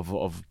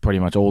of pretty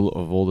much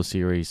all the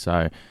series.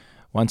 So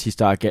once you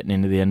start getting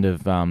into the end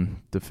of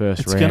the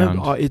first It's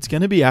round, it's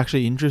gonna be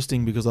actually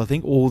interesting because I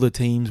think all the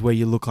teams where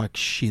you look like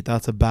shit,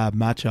 that's a bad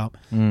matchup.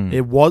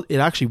 It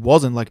actually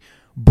wasn't. Like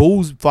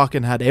Bulls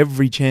fucking had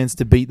every chance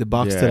to beat the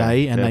Bucks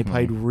today, and definitely. they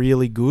played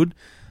really good.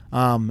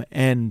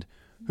 And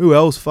who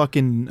else?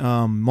 Fucking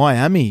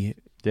Miami.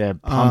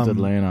 pumped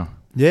Atlanta.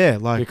 Yeah,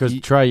 like Because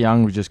Trae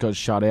Young just got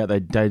shut out.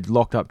 They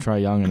locked up Trae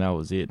Young, and that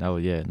was it. That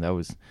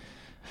was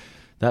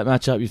that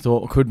matchup. You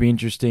thought could be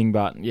interesting,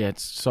 but yeah,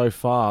 it's so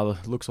far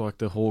it looks like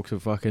the Hawks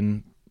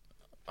aren't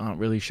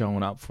really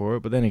showing up for it.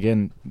 But then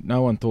again,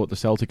 no one thought the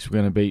Celtics were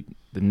going to beat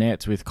the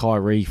Nets with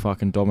Kyrie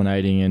fucking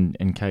dominating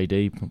and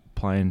KD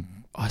playing.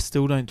 I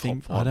still don't top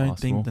think flight I don't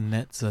basketball. think the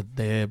Nets are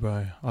there,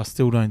 bro. I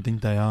still don't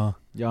think they are.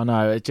 Yeah, I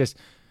know. It just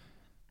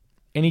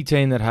any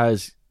team that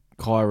has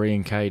Kyrie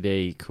and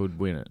KD could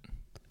win it.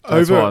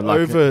 That's why I like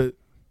it. Over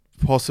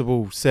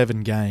possible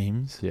 7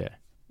 games, Yeah.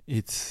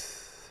 it's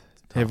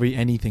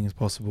anything is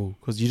possible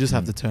because you just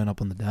have to turn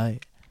up on the day.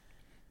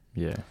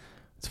 Yeah.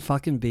 It's a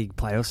fucking big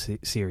playoff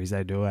series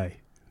they do, eh?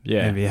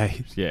 Yeah.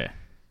 NBA. Yeah.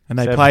 And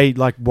they 7. played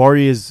like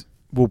Warriors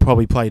will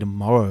probably play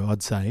tomorrow,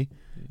 I'd say.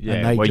 Yeah.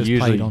 And they well, just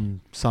usually, played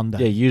on Sunday.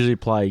 yeah, usually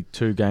play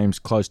 2 games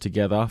close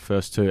together,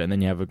 first 2, and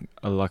then you have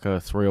a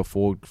 3 or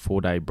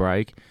 4 day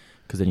break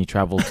because then you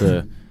travel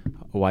to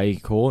away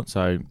court.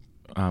 So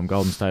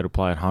Golden State will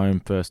play at home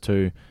first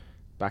 2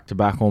 back to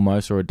back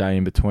almost, or a day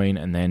in between,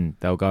 and then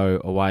they'll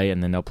go away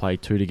and then they'll play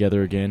 2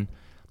 together again.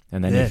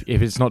 And then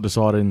if it's not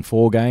decided in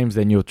 4 games,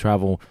 then you'll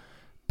travel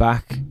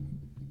back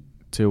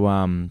to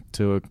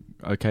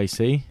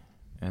OKC,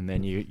 and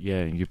then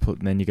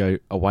you go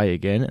away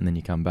again, and then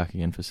you come back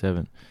again for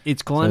 7.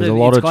 It's kind there's of a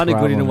lot of good in a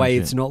travel way.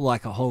 and It's shit. not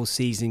like a whole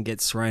season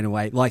gets thrown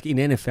away. Like in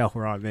NFL,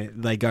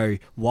 right? They go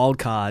wild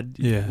card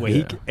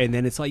week, and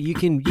then it's like you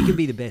can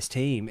be the best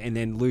team and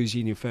then lose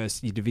in your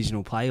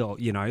divisional play, or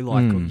your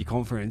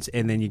conference,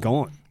 and then you're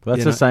gone. Well,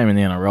 that's the same in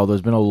the NRL.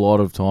 There's been a lot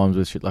of times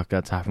where shit like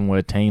that's happened,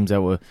 where teams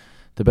that were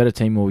the better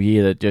team all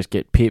year that just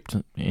get pipped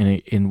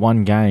in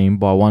one game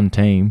by one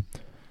team.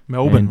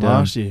 Melbourne And,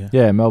 last year.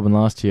 Yeah, Melbourne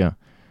last year.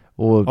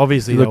 Or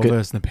Obviously, they look were at-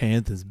 versus the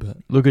Panthers, but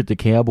look at the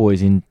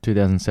Cowboys in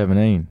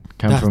 2017.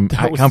 Come that from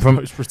was the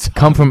most retarded.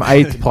 come from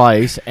 8th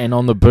place and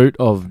on the boot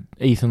of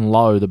Ethan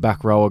Lowe, the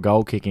back rower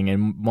goal kicking,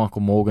 and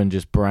Michael Morgan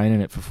just braining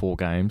it for 4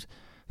 games.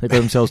 They got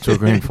themselves to a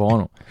grand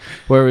final.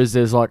 Whereas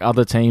there's like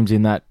other teams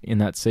in that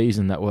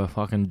season that were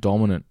fucking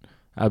dominant,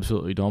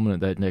 absolutely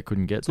dominant. They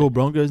couldn't get That's all there.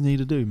 Broncos need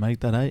to do, make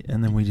that 8,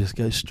 and then we just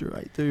go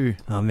straight through.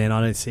 Oh man,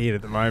 I don't see it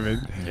at the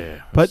moment.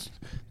 Yeah, But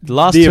the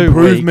last the 2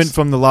 improvement weeks,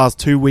 from the last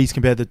 2 weeks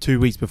compared to 2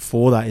 weeks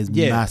before that is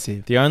Yeah.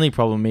 massive. the only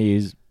problem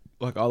is,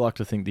 like, I like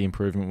to think the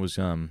improvement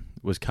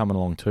was coming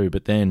along too,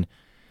 but then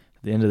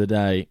at the end of the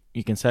day,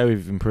 you can say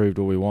we've improved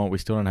all we want. We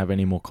still don't have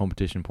any more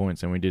competition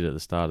points than we did at the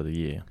start of the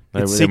year.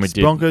 It's Than we 6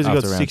 did Broncos have got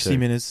after round 60 2.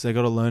 minutes. They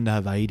got to learn to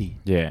have 80.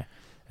 Yeah,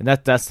 and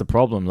that's the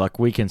problem. Like,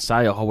 we can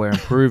say, oh, we're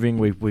improving.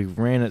 we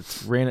ran it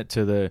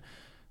to the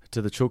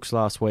Chooks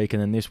last week,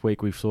 and then this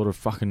week we've sort of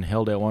fucking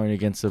held our own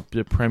against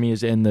the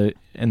premiers and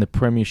the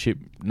premiership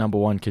number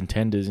 1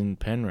 contenders in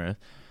Penrith.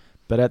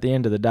 But at the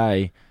end of the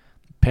day,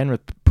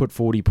 Penrith put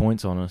 40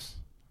 points on us.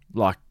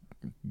 Like,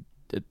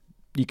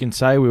 you can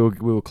say we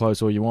were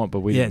close all you want,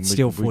 but Yeah, it's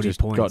still we 40 just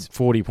points. got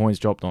 40 points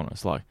dropped on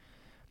us. Like,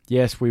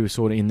 yes, we were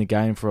sort of in the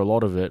game for a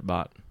lot of it,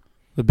 but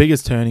The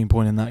biggest turning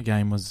point in that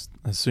game was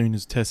as soon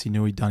as Tessie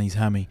knew he'd done his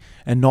hammy,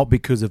 and not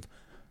because of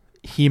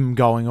him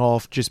going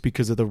off, just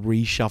because of the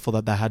reshuffle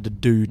that they had to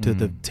do to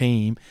the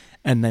team,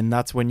 and then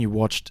that's when you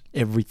watched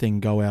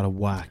everything go out of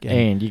whack.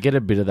 and you get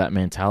a bit of that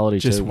mentality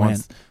Just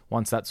too.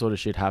 Once that sort of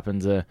shit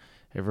happens,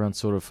 everyone's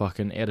sort of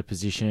fucking out of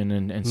position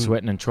and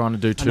sweating and trying to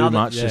do too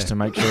much just to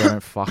make sure they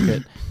don't fuck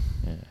it.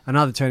 Yeah.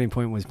 Another turning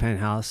point was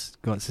Penthouse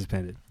got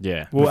suspended.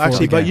 Yeah. Well, Before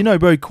actually, the but game. you know,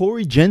 bro,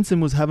 Corey Jensen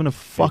was having a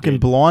fucking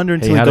did. blinder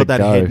until he had got a that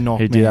go. head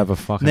knock. He did man. have a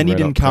fucking And then he red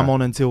didn't hot come crack.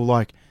 on until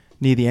like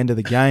near the end of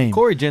the game.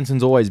 Corey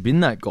Jensen's always been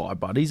that guy,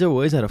 but he's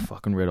always had a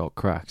fucking red hot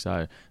crack.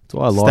 So that's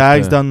why I like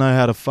Stags don't know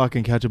how to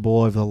fucking catch a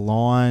ball over the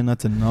line.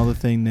 That's another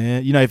thing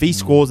there. You know, if he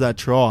scores that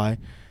try,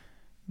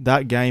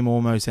 that game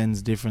almost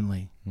ends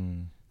differently.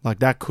 Like,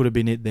 that could have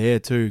been it there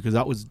too, because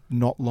that was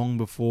not long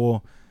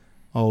before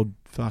old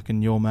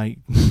fucking your mate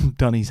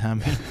done his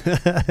hammy.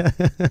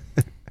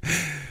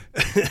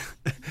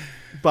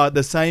 But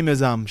the same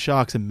as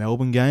Sharks and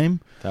Melbourne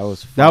game, That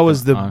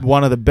was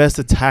one of the best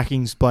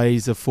attacking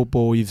plays of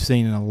football you've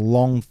seen in a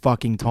long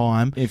fucking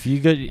time. If you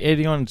got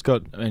anyone's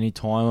got any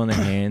time on their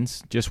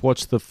hands, just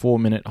watch the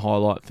 4-minute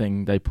highlight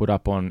thing they put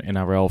up on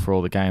NRL for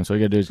all the games. So all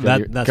you got to do is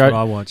That's what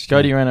I watched.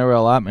 go to your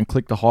NRL app and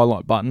click the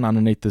highlight button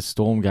underneath the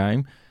Storm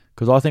game,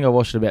 because I think I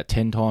watched it about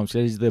 10 times.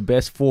 It is the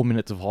best 4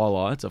 minutes of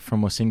highlights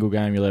from a single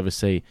game you'll ever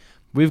see.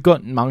 We've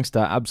got Munster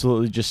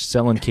absolutely just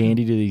selling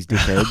candy to these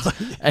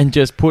dickheads and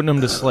just putting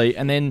them to sleep.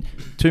 And then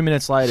 2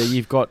 minutes later,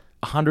 you've got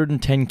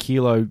 110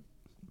 kilo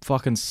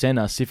fucking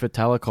centre, Sifa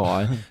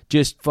Talakai,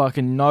 just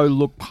fucking no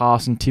look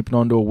pass and tipping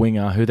onto a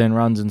winger who then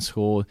runs and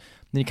scores.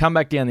 Then you come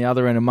back down the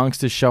other end, and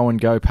Munster's show and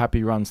go,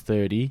 Pappy runs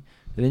 30.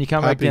 And then you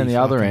come back down the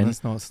other end.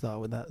 Let's not start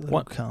with that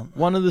little cunt.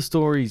 One of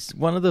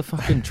the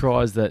fucking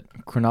tries that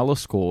Cronulla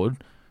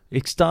scored,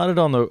 it started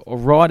on the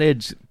right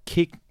edge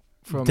kick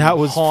from That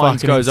was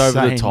Hines, fucking goes over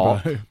the insane,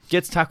 top, bro.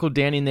 gets tackled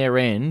down in their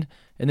end,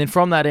 and then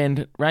from that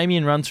end,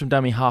 Ramian runs from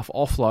dummy half,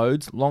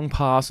 offloads, long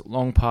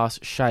pass,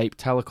 shape,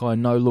 Talakai,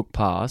 no look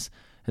pass,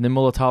 and then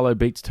Mulatalo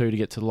beats 2 to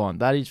get to the line.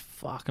 That is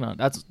fucking,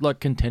 that's like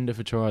contender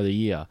for try of the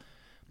year.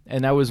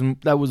 And that was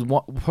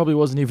what probably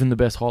wasn't even the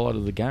best highlight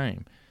of the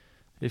game.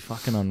 It's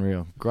fucking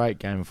unreal. Great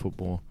game of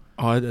football.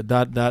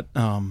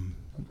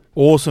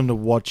 Awesome to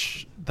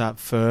watch that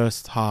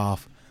first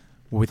half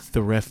with the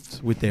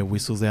refs with their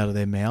whistles out of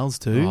their mouths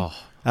too. Oh,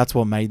 That's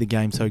what made the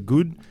game so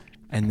good.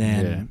 And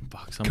then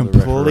some of the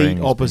refereeing complete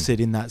has opposite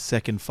in that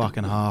second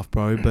fucking half,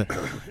 bro. But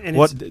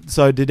And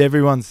So did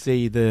everyone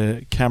see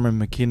the Cameron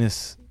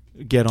McInnes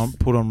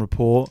put on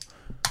report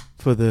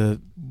for the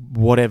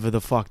whatever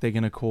the fuck they're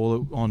gonna call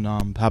it on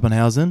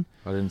Pappenhausen?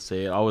 I didn't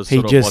see it. I was He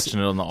sort of just- watching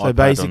it on the iPad. So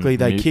basically, on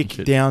they mute and kick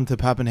shit. down to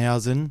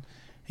Pappenhausen.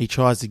 He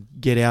tries to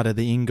get out of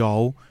the in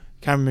goal.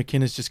 Cameron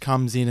McInnes just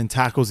comes in and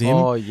tackles him.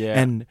 Oh yeah.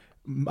 And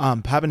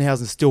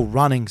Pappenhausen's still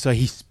running, so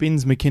he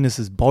spins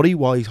McInnes' body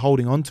while he's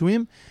holding on to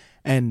him,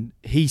 and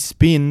he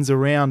spins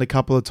around a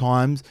couple of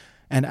times.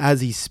 And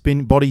as his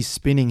body's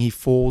spinning, he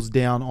falls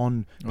down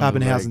on the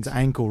Pappenhausen's legs.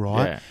 ankle,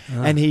 right?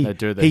 Yeah. And They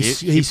do the he hip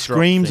drop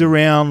screams thing.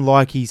 around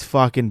like he's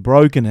fucking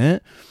broken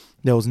it.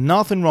 There was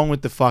nothing wrong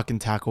with the fucking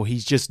tackle.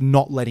 He's just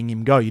not letting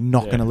him go. You're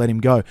not going to let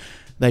him go.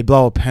 They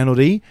blow a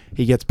penalty.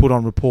 He gets put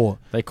on report.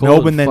 They call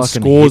Melbourne it then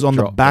fucking scores hip on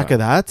the drop, back bro. of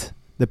that,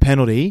 the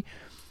penalty.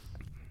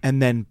 And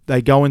then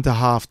they go into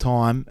half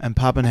time, and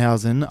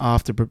Pappenhausen,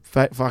 after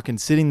fucking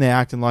sitting there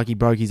acting like he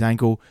broke his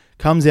ankle,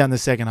 comes out in the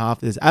second half.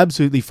 There's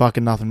absolutely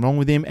fucking nothing wrong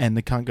with him, and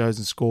the cunt goes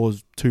and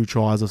scores 2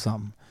 tries or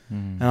something.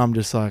 And I'm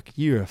just like,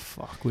 you're a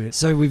fuckwit.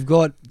 So we've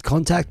got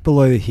contact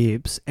below the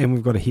hips and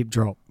we've got a hip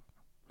drop.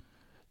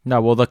 No,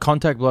 well, the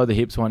contact below the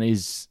hips one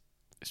is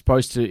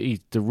supposed to.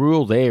 The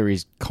rule there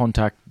is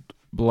contact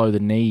below the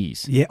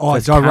knees. Yeah, oh,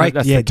 That's direct.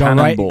 that's Yeah, the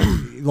direct.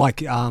 cannonball.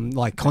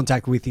 like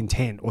contact with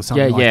intent or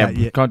something Yeah, like yeah, that.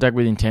 Yeah, contact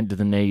with intent to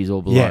the knees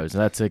or below. Yeah. So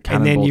that's a and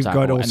cannonball then you've tackle.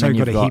 got And also then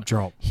got you've a hip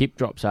drop. Hip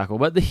drop tackle.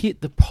 But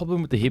the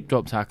problem with the hip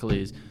drop tackle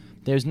is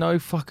there's no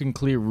fucking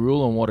clear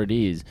rule on what it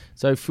is.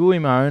 So Fui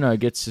Maono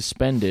gets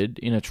suspended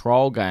in a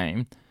trial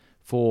game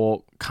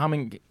for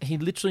coming. He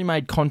literally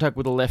made contact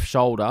with the left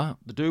shoulder.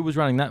 The dude was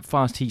running that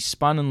fast. He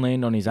spun and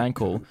landed on his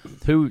ankle.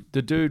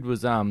 The dude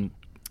was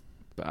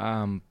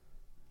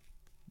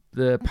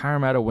the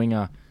Parramatta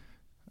winger,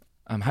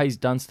 Hayes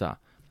Dunster.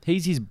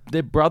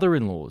 They're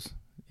brother-in-laws.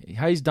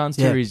 Hayes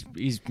Dunster is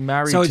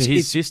married So to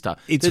his sister.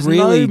 it's There's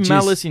really no just-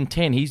 malice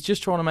intent. He's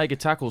just trying to make a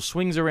tackle,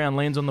 swings around,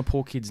 lands on the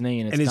poor kid's knee,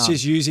 and it's And it's done.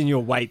 just using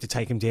your weight to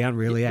take him down,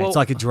 really. Well, it's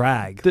like a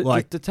drag.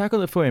 The tackle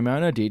that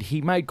Fuimaono did, he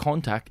made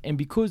contact, and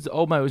because the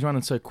old mate was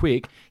running so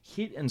quick,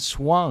 hit and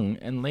swung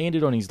and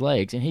landed on his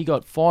legs, and he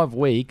got 5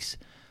 weeks,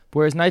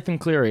 whereas Nathan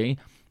Cleary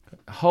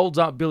holds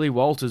up Billy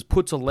Walters,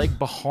 puts a leg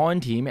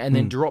behind him, and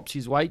then drops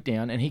his weight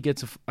down, and he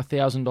gets a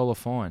 $1,000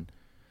 fine.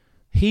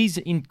 He's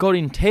got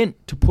intent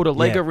to put a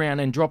leg Yeah. around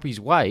and drop his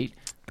weight.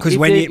 Because If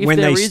when there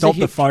they is a stop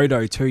the hip-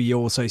 photo too, you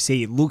also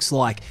see it looks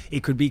like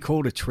it could be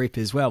called a trip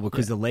as well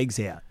because the leg's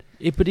out.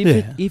 If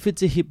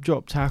it's a hip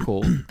drop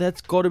tackle,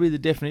 that's got to be the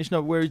definition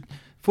of where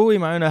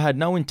Fuimaono had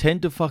no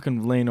intent to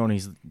fucking land on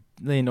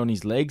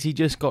his legs. He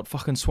just got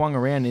fucking swung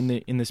around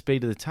in the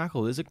speed of the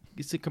tackle.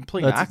 It's a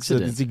complete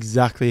accident. That's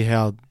exactly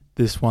how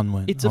this one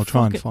went. It's I'll a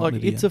try and fucking, find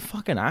like it it's again. a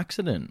fucking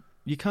accident.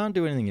 You can't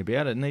do anything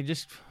about it, and they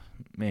just,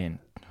 man.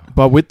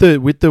 But with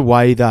the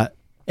way that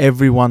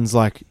everyone's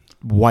like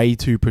way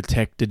too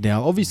protected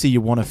now, obviously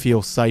you want to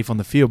feel safe on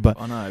the field, but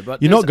I know,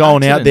 but you're not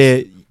going out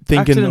there thinking,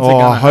 Accidents are "Oh,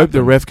 I gonna hope the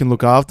happen." ref can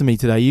look after me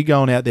today." You're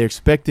going out there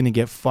expecting to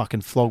get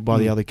fucking flogged by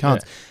the other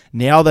cunts.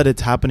 Now that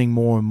it's happening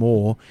more and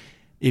more,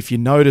 if you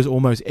notice,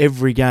 almost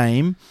every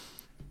game,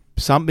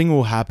 something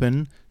will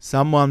happen.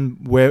 Someone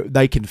where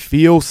they can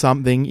feel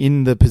something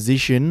in the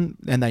position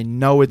and they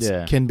know it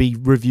can be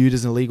reviewed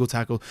as an illegal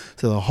tackle.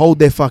 So they'll hold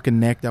their fucking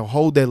neck, they'll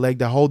hold their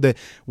leg,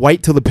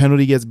 wait till the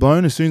penalty gets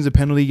blown. As soon as the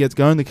penalty gets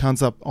going, the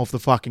cunt's up off the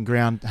fucking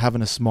ground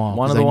having a smile.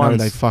 One of the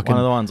ones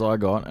I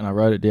got, and I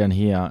wrote it down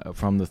here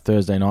from the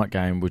Thursday night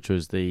game, which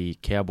was the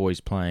Cowboys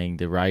playing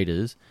the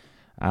Raiders,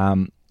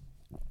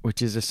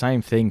 which is the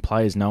same thing.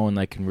 Players knowing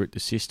they can root the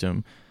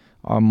system.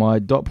 My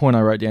dot point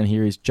I wrote down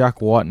here is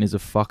Jack Whiten is a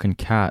fucking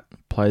cat.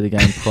 Play the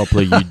game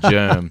properly, you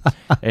germ.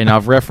 And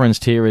I've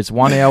referenced here it's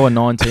 1 hour,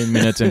 19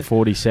 minutes and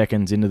 40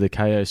 seconds into the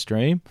KO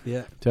stream.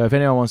 Yeah. So if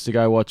anyone wants to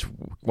go watch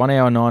 1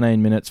 hour,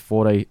 19 minutes,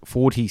 40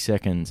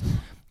 seconds.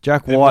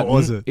 Jack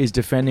Whiten is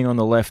defending on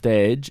the left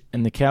edge,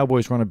 and the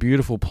Cowboys run a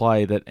beautiful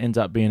play that ends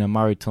up being a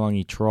Murray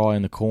Talangi try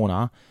in the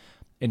corner.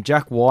 And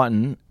Jack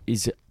Whiten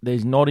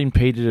there's not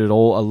impeded at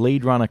all. A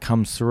lead runner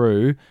comes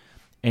through,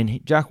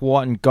 and Jack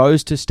Whiten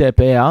goes to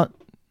step out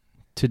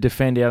to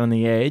defend out on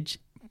the edge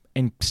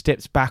and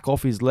steps back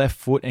off his left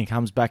foot and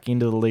comes back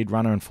into the lead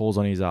runner and falls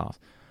on his ass.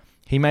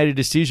 He made a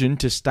decision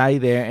to stay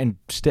there and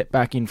step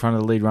back in front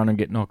of the lead runner and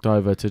get knocked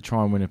over to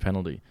try and win a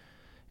penalty.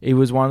 It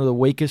was one of the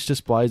weakest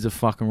displays of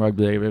fucking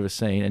rugby I've ever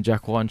seen, and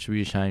Jack White should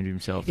be ashamed of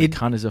himself. The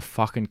cunt is a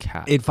fucking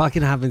cat. It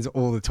fucking happens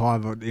all the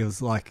time, but it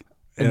was like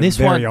and this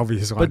very one,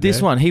 obvious one. But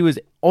this one, he was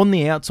on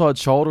the outside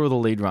shoulder of the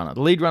lead runner.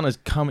 The lead runner's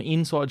come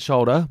inside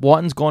shoulder.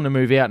 Whiten's gone to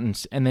move out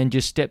and then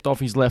just stepped off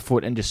his left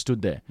foot and just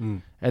stood there.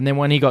 And then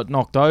when he got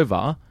knocked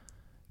over,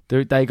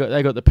 they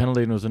got the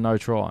penalty and it was a no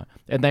try.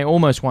 And they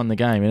almost won the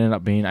game. It ended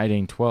up being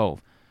 18-12.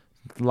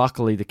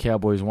 Luckily, the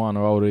Cowboys won,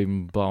 or I would have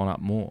even blown up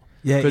more.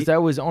 Yeah, Because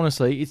that was,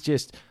 honestly, it's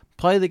just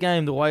play the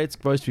game the way it's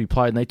supposed to be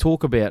played. And they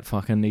talk about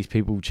fucking these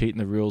people cheating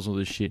the rules or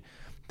this shit.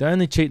 They're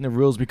only cheating the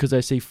rules because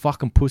they see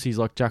fucking pussies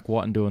like Jack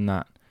Whiten doing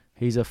that.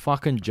 He's a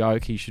fucking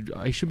joke. He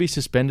should be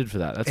suspended for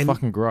that. That's And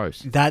fucking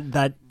gross.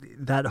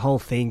 That whole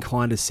thing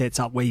kind of sets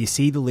up where you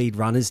see the lead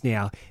runners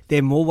now.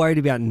 They're more worried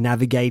about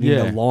navigating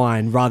the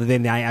line rather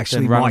than they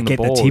actually Than might running the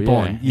get the ball, tip yeah,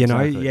 on. You know,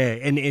 exactly.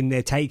 yeah, and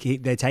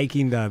they're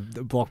taking the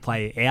block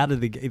play out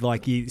of the,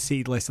 like you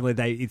see Leicester.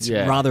 It's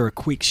rather a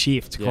quick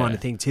shift kind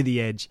of thing to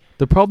the edge.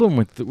 The problem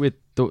with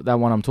that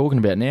one I'm talking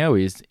about now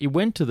is it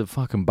went to the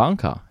fucking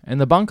bunker, and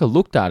the bunker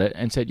looked at it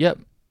and said, "Yep,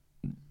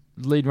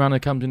 lead runner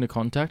comes into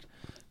contact."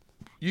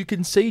 You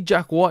can see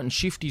Jack Whiten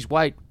shift his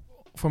weight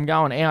from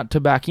going out to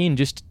back in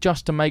just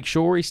to make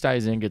sure he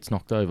stays there and gets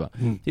knocked over.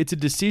 It's a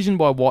decision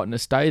by Whiten to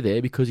stay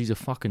there because he's a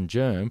fucking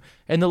germ,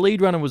 and the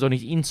lead runner was on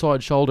his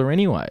inside shoulder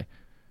anyway.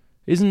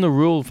 Isn't the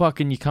rule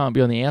fucking you can't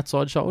be on the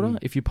outside shoulder?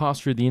 If you pass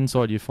through the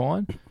inside, you're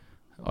fine.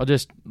 I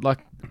just, like,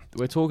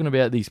 we're talking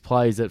about these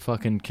plays that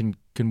fucking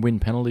can win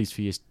penalties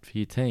for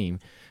your team.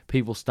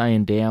 People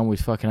staying down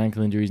with fucking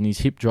ankle injuries and these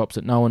hip drops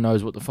that no one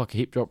knows what the fuck a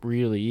hip drop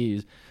really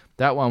is.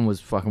 That one was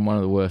fucking one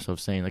of the worst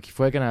I've seen. Like, if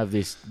we're going to have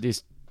this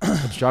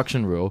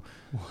obstruction rule,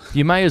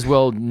 you may as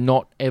well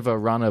not ever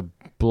run a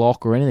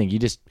block or anything. You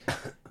just...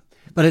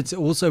 But it's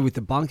also with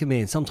the bunker,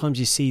 man. Sometimes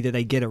you see that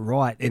they get it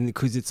right, and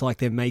because it's like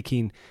they're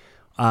making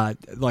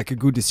like a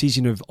good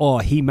decision of,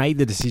 he made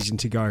the decision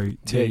to go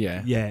to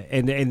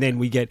and then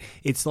we get,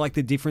 it's like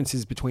the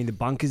differences between the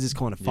bunkers is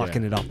kind of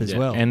fucking it up as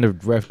well. And the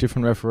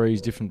different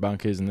referees, different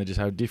bunkers, and they just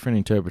have different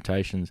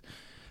interpretations.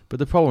 But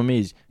the problem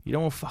is, you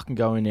don't want to fucking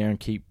go in there and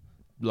keep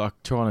like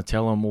trying to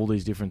tell them all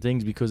these different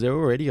things because they're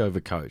already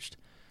overcoached.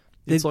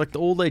 It's like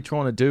all they're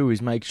trying to do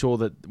is make sure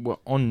that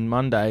on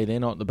Monday they're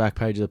not the back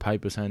page of the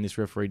paper saying this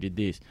referee did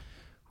this,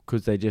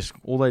 because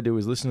all they do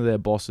is listen to their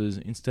bosses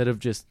instead of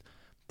just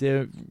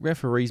their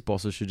referees'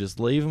 bosses should just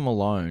leave them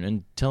alone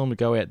and tell them to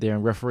go out there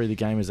and referee the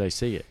game as they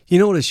see it. You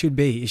know what it should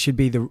be? It should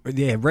be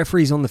the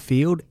referees on the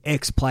field,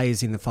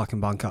 ex-players in the fucking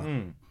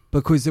bunker,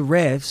 because the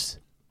refs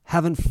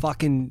haven't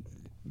fucking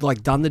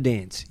like done the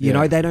dance. You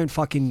know, they don't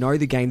fucking know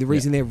the game. The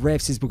reason they're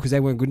refs is because they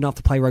weren't good enough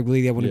to play rugby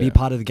league. They want to be a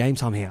part of the game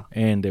somehow.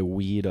 And they're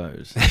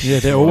weirdos. Yeah,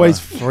 they're always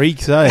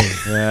freaks, eh?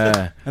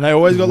 Yeah. And they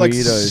always got like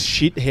Weirdos.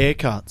 shit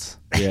haircuts.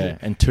 Yeah,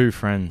 and 2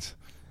 friends.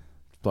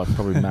 Like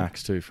probably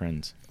max 2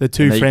 friends. The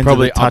 2 And they friends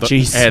probably are the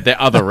touchies. they're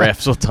other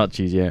refs or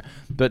touchies, yeah.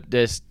 But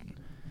there's...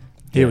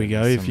 Here we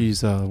go, if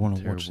some you want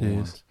to watch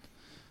terrible this. ones.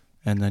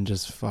 And then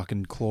just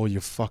fucking claw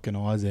your fucking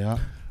eyes out.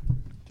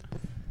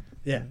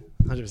 Yeah,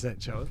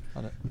 100%. Show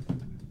it.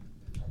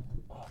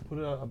 Put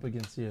it up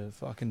against your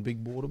fucking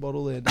big water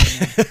bottle there.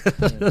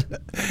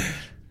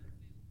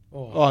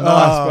 Oh,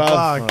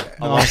 nice, bro.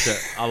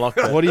 I liked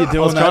it. What are you doing? I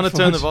was trying that to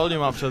turn for? the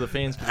volume up so the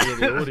fans could hear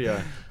the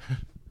audio.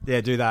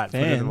 Yeah, do that. Put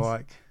it in the Fans?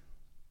 mic.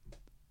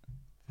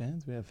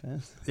 Fans? We have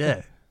fans.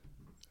 Yeah.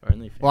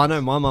 Only fans. Well, I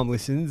know my mum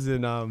listens,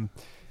 and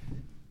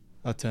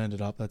I turned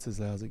it up. That's as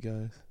loud as it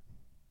goes.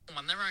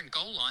 On their own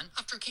goal line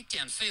after a kick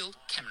downfield,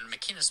 Cameron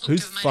McInnes looked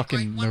Who's to have made fucking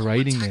a great one-on-one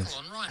narrating tackle this?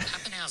 on Ryan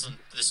Pappenhausen.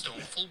 The Storm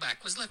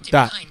fullback was left in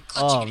That. pain,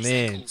 clutching at his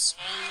man. ankles.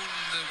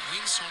 The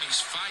wince on his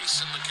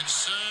face and the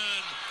concern.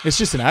 It's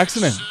just an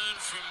accident. Concern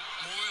from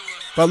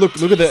Moylan.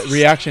 But look at the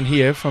reaction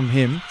here from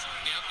him. Now,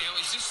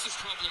 is this the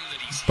problem that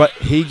he's But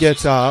had? he Or is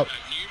gets this up a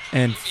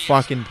new and problem?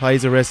 fucking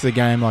plays the rest of the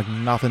game like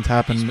nothing's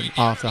happened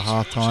after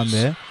half time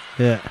there.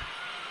 yeah.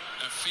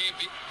 A fair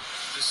bit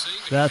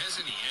deceiving, That-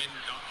 hasn't he? And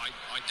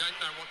I don't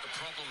know what the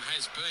problem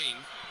has been.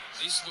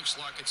 This looks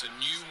like it's a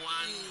new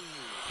one.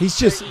 He's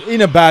just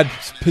in a bad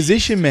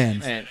position, man.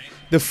 Man,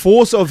 The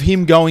force of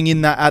him going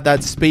in at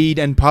that speed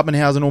and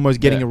Pappenhausen almost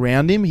getting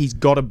around him, he's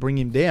got to bring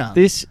him down.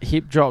 this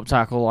hip drop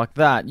tackle like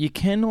that, you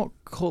cannot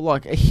call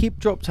like a hip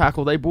drop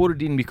tackle. They brought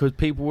it in because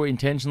people were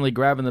intentionally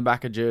grabbing the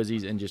back of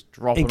jerseys and just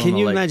dropping. And can on the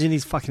you leg. imagine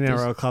these fucking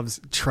NRL clubs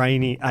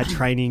training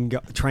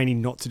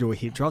not to do a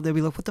hip drop? They'll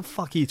be like, "What the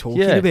fuck are you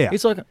talking about?"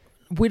 It's like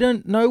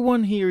no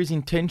one here is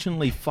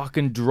intentionally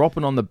fucking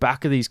dropping on the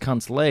back of these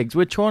cunts' legs.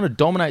 We're trying to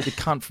dominate the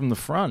cunt from the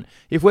front.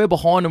 If we're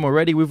behind them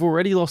already, we've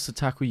already lost the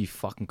tackle, you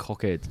fucking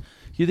cockheads.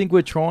 You think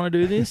we're trying to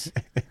do this?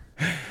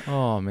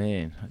 Oh,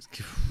 man.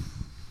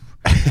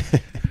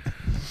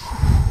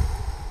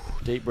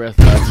 Deep breath,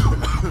 lads.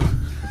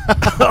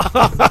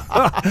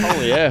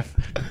 Holy F.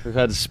 We've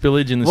had a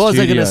spillage in the What was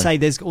I studio. going to say?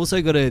 There's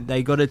also got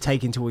to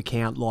take into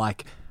account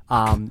like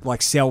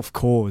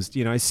self-caused,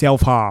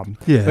 self-harm.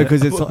 Yeah.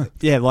 Because it's like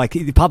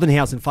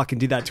Pappenhausen fucking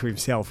did that to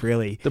himself.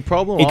 Really, The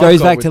problem it I've goes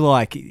got back with- to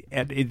like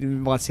it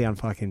might sound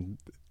fucking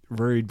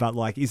rude, but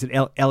like, is it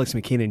Alex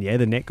McKinnon? Yeah,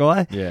 the net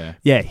guy. Yeah.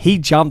 Yeah, he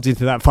jumped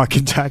into that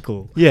fucking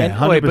tackle. Yeah,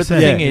 And- wait, 100%. but the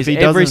thing If is, he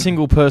every doesn't-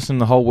 single person in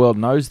the whole world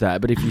knows that.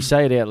 But if you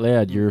say it out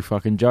loud, you're a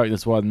fucking joke.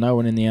 That's why no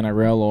one in the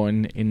NRL or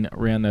in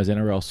around those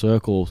NRL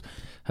circles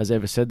has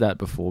ever said that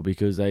before,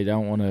 because they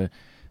don't want to.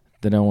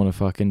 They don't want to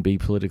fucking be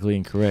politically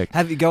incorrect.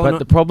 Have you gone? But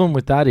the problem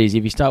with that is,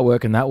 if you start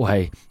working that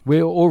way,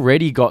 we've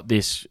already got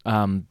this.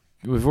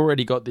 We've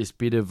already got this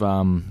bit of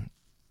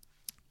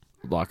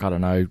like, I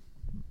don't know,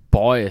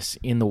 bias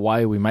in the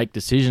way we make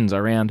decisions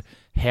around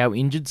how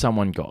injured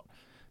someone got.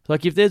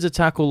 Like, if there's a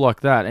tackle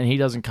like that and he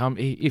doesn't come,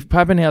 if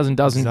Pappenhausen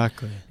doesn't,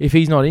 Exactly. if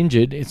he's not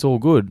injured, it's all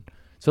good.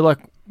 So, like,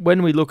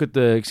 when we look at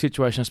the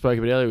situation I spoke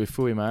about earlier with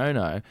Fui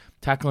Maono,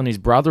 tackling his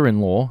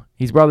brother-in-law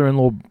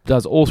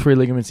does all 3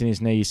 ligaments in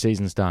his knee, his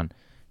season's done.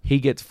 He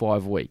gets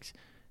 5 weeks.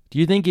 Do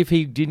you think if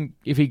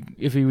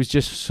he was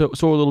just saw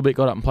a little bit,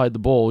 got up and played the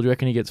ball, do you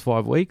reckon he gets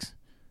 5 weeks?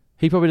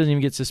 He probably doesn't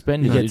even get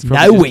suspended. He gets It's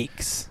probably just-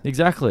 weeks.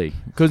 Exactly.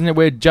 Because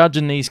we're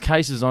judging these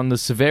cases on the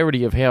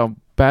severity of how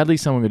badly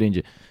someone got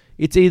injured.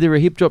 It's either a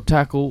hip drop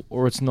tackle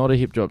or it's not a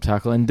hip drop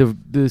tackle. And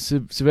the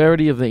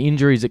severity of the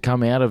injuries that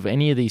come out of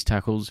any of these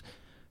tackles,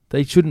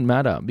 they shouldn't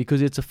matter,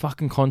 because it's a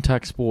fucking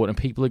contact sport and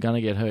people are going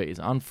to get hurt. It's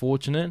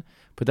unfortunate,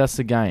 but that's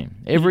the game.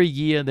 Every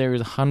year there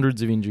is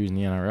hundreds of injuries in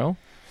the NRL.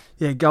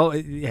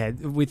 Yeah,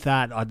 with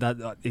that,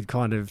 it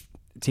kind of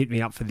tipped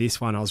me up for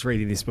this one. I was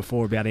reading this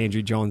before about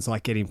Andrew Johns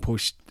like getting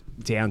pushed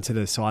down to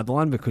the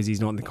sideline because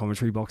he's not in the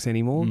commentary box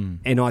anymore.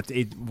 And what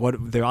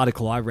the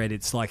article I read,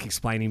 it's like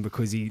explaining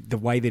because the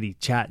way that he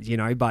chats,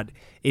 but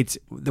it's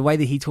the way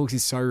that he talks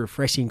is so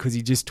refreshing because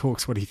he just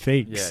talks what he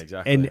thinks. Yeah,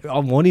 exactly. And I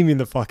want him in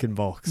the fucking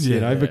box,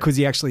 Yeah. because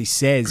he actually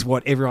says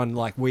what everyone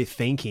like we're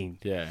thinking.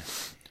 Yeah.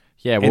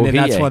 Yeah, well, And then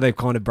that's why they've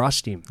kind of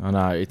brushed him. I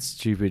know, it's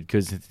stupid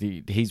because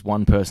he's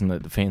one person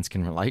that the fans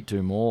can relate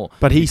to more.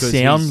 But he because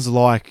sounds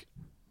like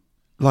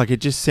it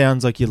just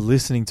sounds like you're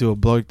listening to a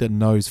bloke that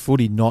knows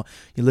footy, not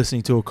you're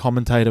listening to a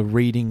commentator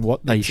reading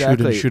what they should and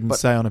Exactly, shouldn't but-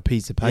 say on a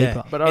piece of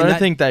paper. But I And don't that-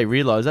 think they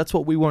realise that's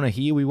what we want to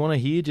hear. We want to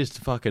hear just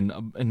fucking...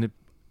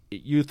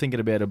 you're thinking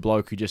about a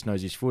bloke who just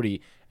knows his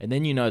footy, and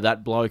then you know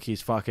that bloke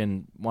is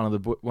fucking one of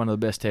the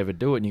best to ever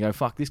do it, and you go,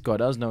 fuck, this guy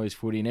does know his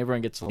footy, and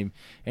everyone gets him,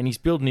 and he's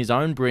building his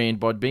own brand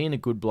by being a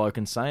good bloke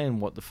and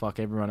saying what the fuck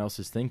everyone else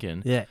is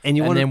thinking. Yeah,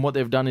 then what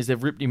they've done is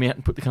they've ripped him out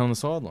and put the cunt on the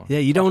sideline. Yeah,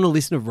 you don't want to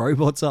listen to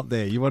robots up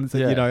there. You want to,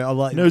 Yeah. I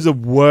like. You know who's the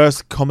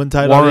worst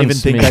commentator? Warren I don't even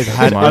think Smith they've at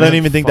had. the I don't moment.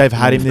 even think they've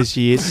had him Fucking- this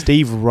year.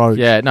 Steve Roach.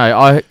 Yeah,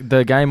 no,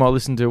 the game I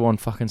listened to on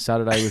fucking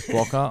Saturday with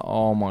Blocker,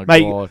 oh my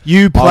Mate, god.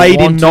 you played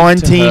in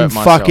wanted to hurt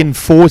myself.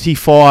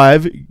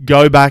 1945.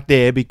 Go back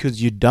there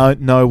because you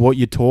don't know what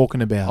you're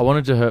talking about. I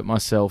wanted to hurt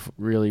myself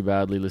really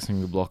badly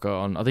listening to Blocker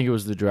on, I think it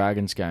was the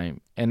Dragons game,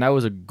 and that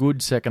was a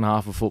good second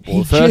half of football.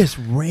 He just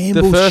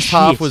rambles The first shit.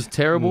 half was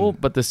terrible,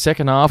 but the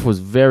second half was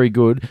very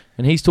good.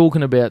 And he's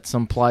talking about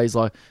some plays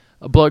like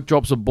a bloke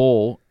drops a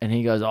ball and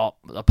he goes, "Oh,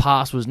 the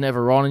pass was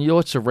never on." And you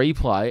watch the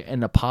replay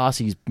and the pass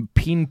is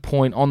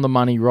pinpoint on the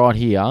money right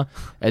here,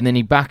 and then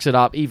he backs it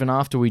up even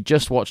after we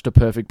just watched a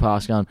perfect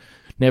pass going,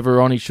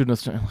 "Never on." He shouldn't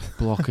have thrown.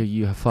 Blocker,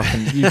 you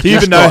fucking. Do you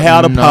even know how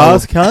to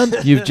pass,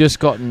 cunt? You've just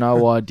got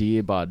no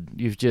idea, bud.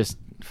 You've just.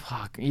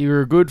 Fuck, you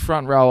were a good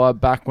front rower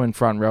back when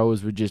front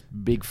rowers were just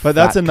big. But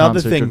that's fat another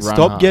cunts who thing. could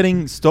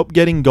run Stop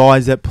getting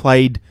guys that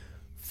played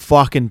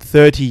fucking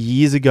 30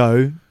 years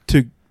ago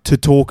to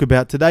talk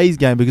about today's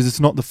game because it's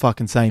not the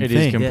fucking same It is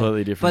thing.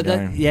 completely different But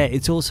game.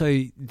 it's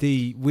also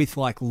with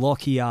like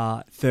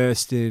Lockyer,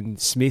 Thurston,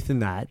 Smith, and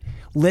that.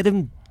 Let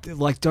them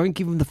don't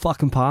give them the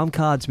fucking palm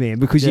cards, man,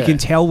 because you Yeah. can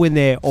tell when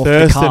they're off the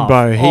Thurston, cuff.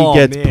 bro, he Oh,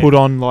 gets man. put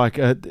on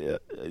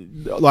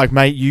like,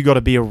 mate, you got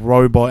to be a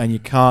robot and you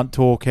can't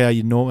talk how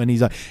you know. And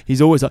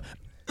he's always like,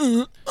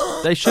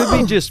 They should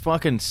be just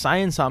fucking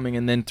saying something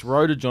and then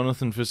throw to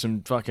Jonathan for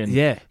some fucking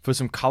for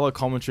some color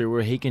commentary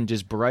where he can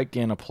just break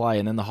down a play,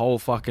 and then the whole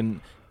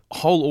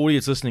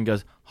audience listening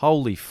goes,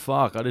 "Holy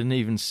fuck! I didn't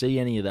even see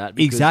any of that."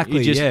 Because Exactly,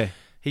 he just- yeah.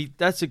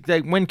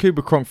 When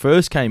Cooper Cronk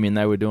first came in,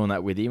 they were doing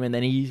that with him, and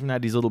then he even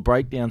had his little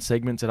breakdown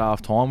segments at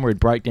half time where he'd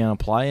break down a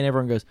play, and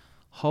everyone goes,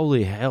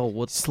 "Holy hell!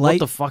 What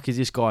the fuck is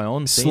this guy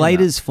on?" seeing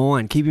Slater's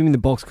fine. Keep him in the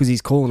box because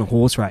he's calling a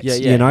horse race. Yeah,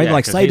 you know, yeah,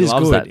 like 'cause he Slater's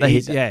loves good. that.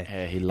 He's, He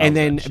loves and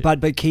then, that shit.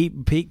 but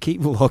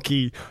keep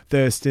Lockie,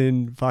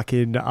 Thurston,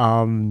 fucking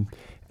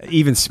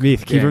even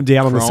Smith, keep Yeah, him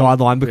down on the Cronk,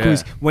 sideline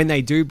because yeah. when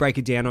they do break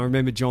it down, I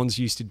remember Johns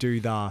used to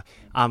do the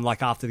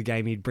like after the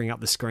game he'd bring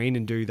up the screen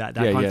and do that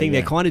kind of thing.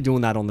 They're kind of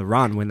doing that on the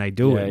run when they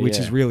do it, which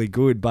is really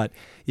good. But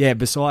yeah,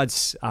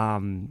 besides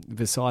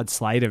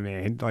Slater,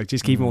 man, like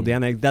just keep them all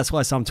down there. That's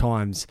why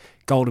sometimes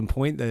Golden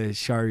Point, the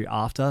show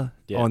after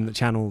on the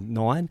Channel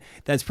 9,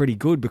 that's pretty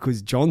good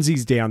because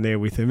Johnsy's down there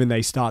with them and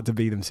they start to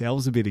be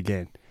themselves a bit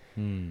again.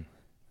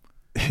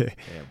 Yeah,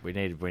 we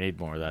need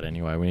more of that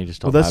anyway. We need to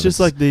stop. well, that's having just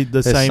like the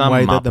there's same some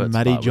way that the Muppets,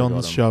 Matty but we got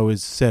Johns 'em. show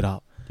is set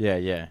up.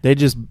 Yeah. They're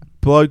just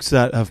blokes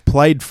that have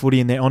played footy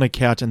and they're on a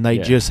couch and they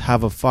Yeah. just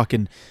have a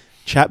fucking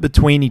chat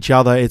between each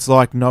other. It's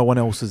like no one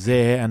else is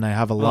there, and they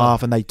have a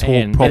laugh and they talk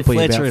and properly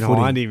Fletcher about and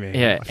footy. Hindy, man.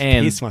 Yeah, I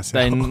and piss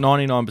myself. they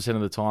 99%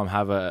 of the time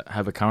have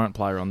a current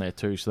player on there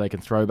too, so they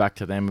can throw back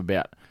to them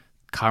about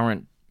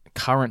current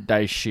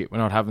day shit. We're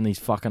not having these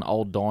fucking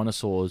old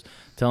dinosaurs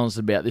telling us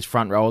about this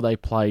front row they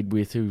played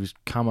with who's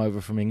come over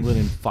from England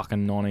in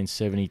fucking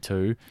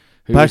 1972.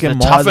 Who Back was in the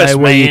my day, toughest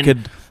where you man- could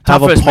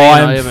have a toughest pie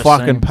man I and ever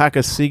fucking seen. pack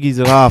of ciggies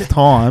at half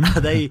time.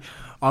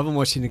 I haven't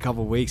watched it in a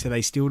couple of weeks. Are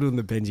they still doing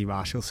the Benji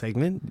Marshall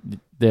segment?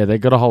 Yeah, they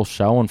got a whole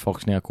show on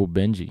Fox now called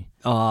Benji.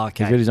 Oh, He's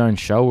got okay. his own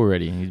show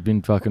already. He's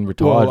been fucking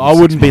retired. Well, for I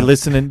 6 wouldn't be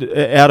months. listening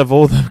out of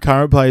all the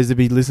current players to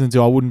be listening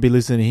to. I wouldn't be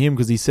listening to him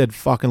because he said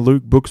fucking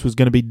Luke Brooks was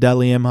going to be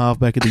Dally M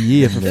halfback of the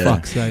year for Yeah.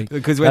 fuck's sake.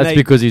 Because when That's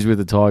because he's with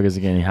the Tigers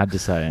again. He had to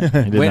say it. He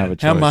didn't When- have a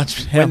choice. How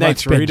much? How when they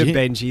much threw to Benji?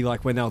 Benji,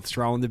 like when they were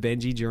throwing the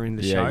Benji during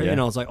the show, Yeah, yeah.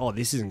 and I was like, oh,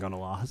 this isn't going to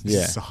last. Yeah.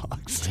 This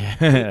sucks.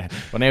 Yeah.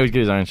 Well, now he's got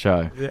his own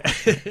show.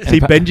 See,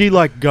 Benji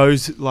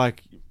goes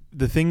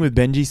the thing with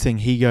Benji's thing.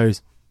 He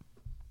goes,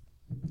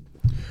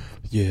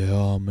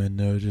 yeah, man.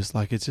 They're just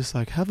it's just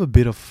have a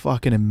bit of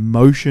fucking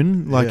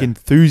emotion,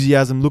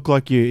 enthusiasm. Look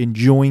like you're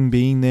enjoying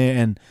being there,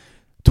 and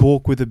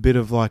talk with a bit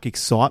of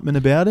excitement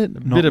about it. A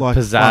bit of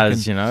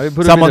pizzazz, you know.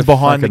 Put a Someone's bit of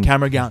behind fucking- the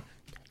camera going,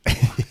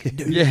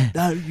 Yeah.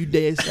 "Don't you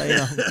dare say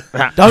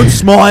that! Don't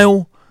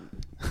smile."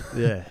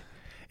 Yeah.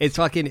 It's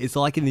like in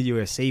the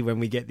UFC when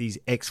we get these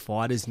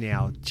ex-fighters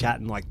now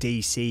chatting like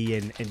DC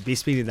and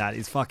Bisping and that.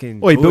 It's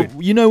fucking Oi, good.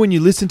 but you know when you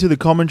listen to the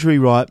commentary,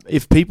 right?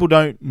 If people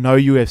don't know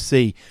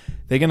UFC,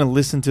 they're going to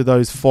listen to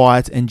those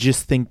fights and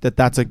just think that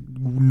that's a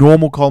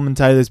normal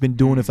commentator that's been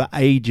doing it for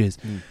ages.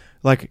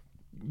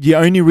 The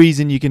only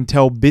reason you can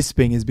tell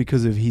Bisping is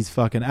because of his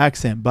fucking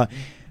accent. But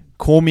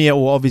Cormier,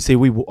 well, obviously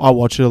I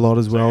watch it a lot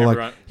as well.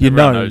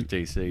 Everyone knows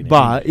DC.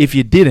 But if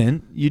you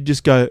didn't, you'd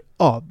just go,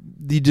 oh,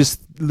 you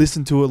just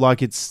listen to it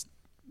like it's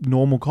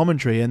normal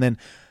commentary, and then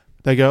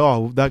they go,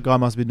 oh, that guy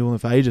must have been doing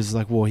it for ages. It's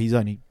like, well, he's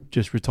only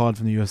just retired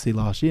from the UFC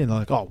last year. And they're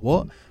like, oh,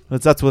 what?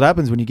 That's what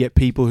happens when you get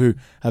people who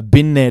have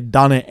been there,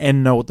 done it,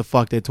 and know what the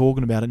fuck they're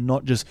talking about, and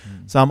not just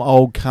some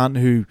old cunt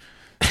who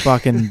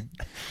fucking,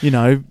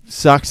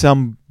 sucked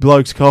some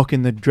bloke's cock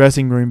in the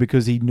dressing room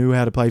because he knew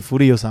how to play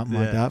footy or something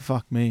like that.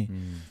 Fuck me.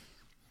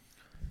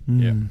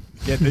 Yeah.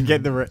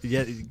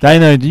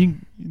 Dano,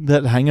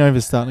 that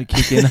hangover's starting to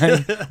kick in. Hey?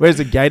 Where's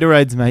the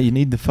Gatorades, mate? You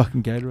need the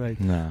fucking Gatorade.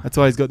 Nah. That's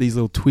why he's got these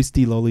little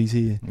twisty lollies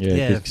here. Yeah,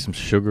 Yeah. get some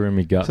sugar in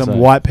my guts. Some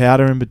white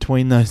powder in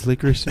between those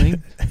licorice things.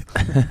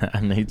 I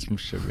need some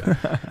sugar.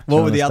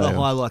 What were Trying the to other stay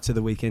on. highlights of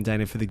the weekend,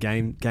 Dana, for the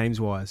games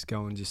wise?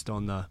 Going just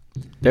on the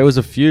There was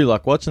a few,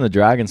 like watching the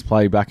Dragons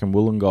play back in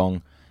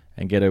Wollongong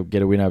and get a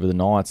win over the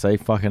Knights. They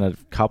fucking had a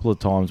couple of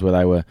times where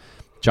they were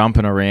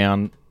jumping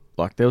around.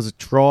 Like there was a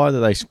try that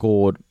they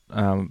scored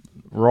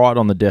right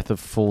on the death of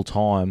full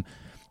time,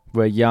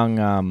 where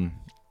young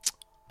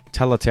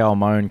Talatau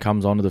Moan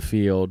comes onto the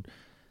field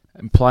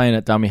and playing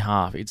at dummy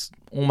half. It's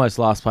almost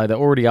last play. They're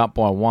already up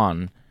by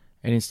 1,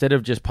 and instead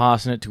of just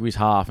passing it to his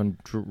half and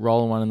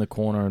rolling one in the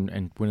corner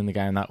and winning the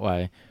game that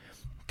way,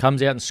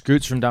 comes out and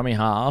scoots from dummy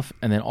half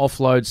and then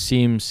offloads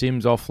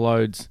Sims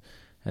offloads,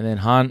 and then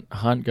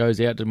Hunt goes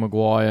out to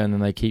Maguire, and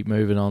then they keep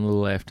moving on to the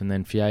left, and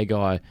then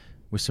Fiegai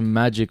with some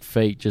magic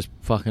feet just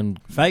fucking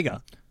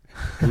Fager.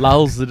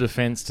 lulls the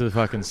defence to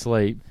fucking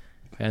sleep.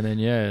 And then,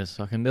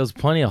 there was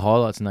plenty of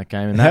highlights in that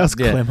game. And How's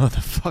that, Clemmer the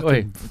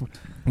fucking...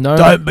 no,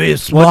 Don't be a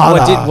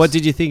smart What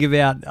did you think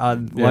about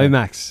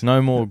Lomax?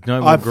 no more great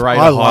I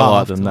highlight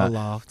laughed, than I that.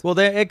 laughed. Well,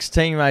 they're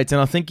ex-teammates, and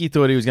I think he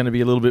thought he was going to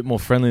be a little bit more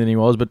friendly than he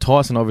was. But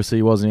Tyson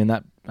obviously wasn't in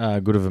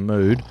that good of a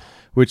mood,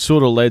 which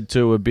sort of led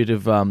to a bit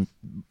of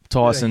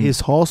Tyson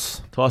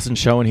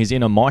showing his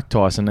inner Mike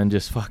Tyson and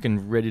just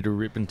fucking ready to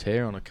rip and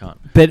tear on a cunt.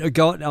 But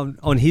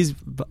on his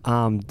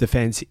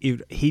defense,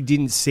 he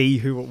didn't see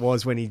who it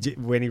was when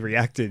he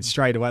reacted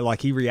straight away.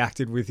 Like he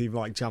reacted with him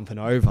like jumping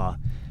over.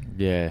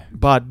 Yeah.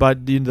 But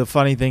the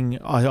funny thing,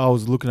 I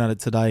was looking at it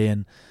today,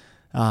 and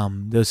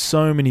there's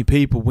so many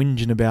people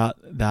whinging about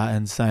that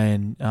and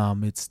saying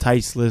it's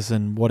tasteless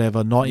and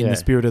whatever, not in Yeah. the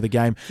spirit of the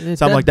game, Yeah,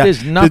 something like that.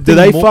 there's Do nothing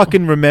they more-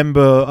 fucking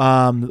remember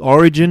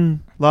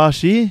Origin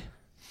last year?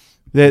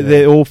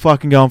 They're all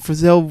fucking going,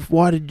 Frizzell,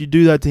 why did you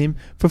do that to him?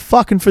 For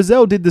fucking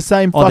Frizzell did the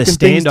same Oh, the fucking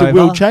things to standover?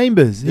 Will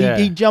Chambers. Yeah.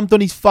 He jumped on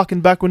his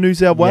fucking back when New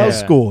South Wales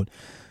Yeah. scored.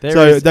 There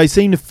So is- they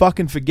seem to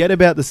fucking forget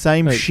about the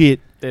same Mate,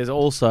 shit. There's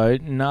also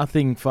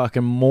nothing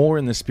fucking more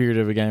in the spirit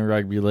of a game of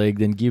rugby league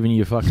than giving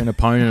your fucking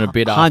opponent a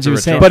bit after a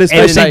 100%. try. But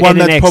especially And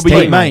one an that's probably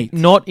ex-teammate. mate.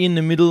 Not in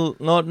the middle,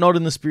 not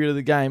in the spirit of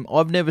the game.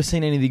 I've never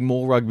seen anything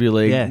more rugby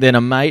league Yeah. than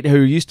a mate who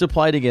used to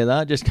play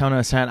together just coming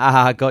and saying,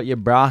 got you,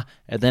 bruh,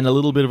 and then a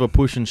little bit of a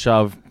push and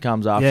shove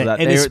comes after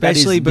that. and That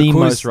especially is the because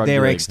most rugby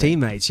they're league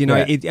ex-teammates. You thing.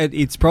 know, Yeah.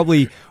 it's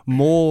probably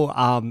more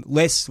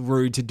less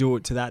rude to do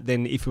it to that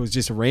than if it was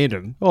just a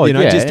random. Oh, you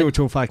know, yeah. just do it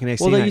to a fucking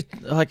Well,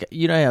 ex-teammate.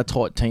 you know how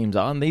tight teams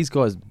are, and these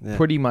guys guys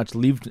pretty much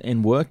lived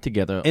and worked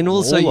together. And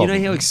also, all you of know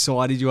them. how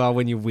excited you are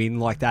when you win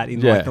like that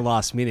in Yeah. like the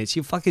last minutes.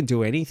 You fucking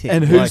do anything.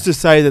 And who's to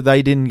say that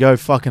they didn't go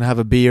fucking have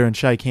a beer and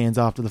shake hands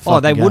after the fucking Oh,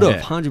 they game? would have,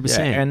 Yeah. 100%.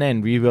 Yeah, and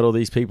then you've got all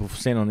these people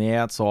standing on the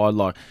outside,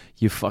 like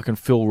you fucking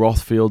Phil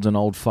Rothfields and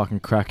old fucking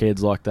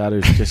crackheads like that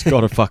who's just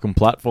got a fucking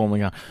platform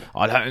and go,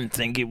 I don't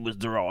think it was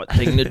the right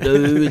thing to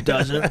do. It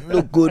doesn't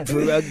look good for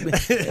rugby.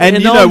 And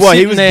you know I'm what? He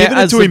sitting was there giving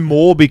it as to the- him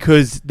more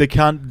because the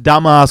cunt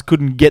dumbass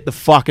couldn't get the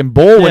fucking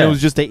ball when Yeah. it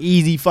was just an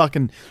easy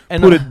fucking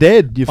And put I- it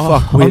dead. You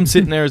fuck I'm with.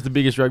 sitting there as the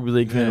biggest rugby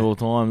league fan Yeah. of all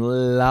time,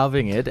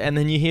 loving it, and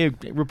then you hear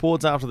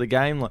reports after the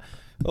game like,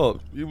 "Oh,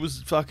 it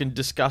was fucking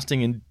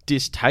disgusting and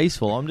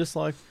distasteful." I'm just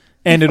like,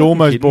 And "You it fucking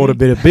almost kidding brought me?" a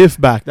bit of biff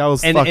back. That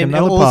was and fucking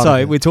another part. also, of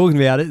it. we're talking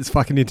about it. It's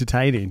fucking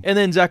entertaining. And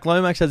then Zach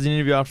Lomax has an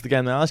interview after the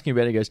game. They're asking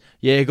about it. He goes,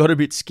 "Yeah, got a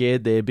bit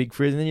scared there, Big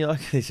Frizz." And then you're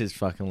like, "This is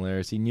fucking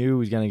hilarious." He knew he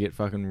was going to get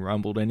fucking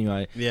rumbled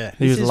anyway. Yeah.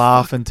 He was This is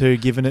laughing too,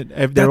 giving it.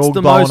 They're That's all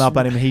the blowing most- up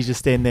at him, and he's just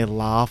standing there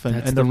laughing.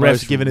 That's And the the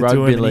ref's most giving it to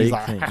rugby him, and he's league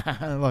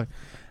like, like,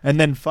 and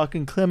then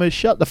fucking Clemmer,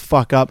 shut the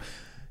fuck up.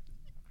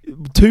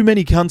 Too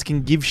many cunts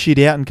can give shit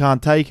out and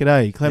can't take it,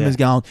 eh? Clemmer's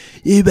going,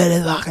 you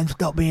better fucking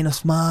stop being a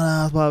smart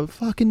ass. But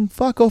fucking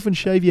fuck off and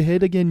shave your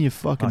head again, you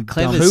fucking Oh,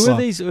 Clemmer's- dumb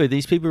Who fuck. are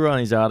these people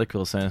writing these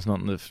articles saying it's not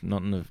in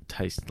the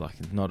taste, like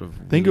it's not a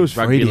I think it was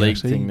rugby Freedy, league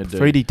actually. thing to do.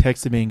 Freedy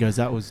texted me and goes,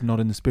 that was not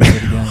in the spirit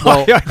of the game.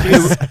 Well,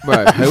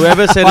 bro,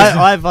 whoever said it's,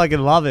 I fucking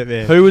love it,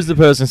 man. who was the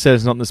person who said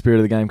it's not in the spirit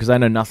of the game because they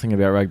know nothing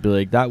about rugby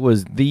league. That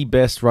was the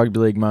best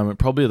rugby league moment,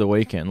 probably of the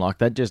weekend. Like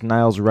that just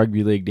nails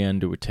rugby league down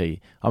to a T.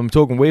 I'm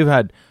talking. We've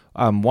had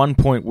 1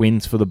 point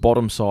wins for the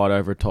bottom side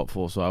over a top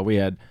four side. We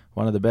had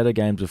one of the better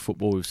games of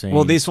football we've seen.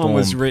 Well, this one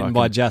was Storm written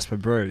by fucking- Jasper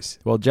Bruce.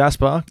 Well,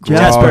 Jasper,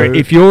 Jasper, grow.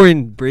 if you're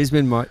in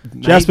Brisbane, mate,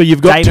 Jasper,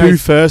 you've got two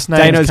Dano's- first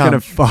names. Dano's going to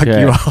cunt. fuck Yeah.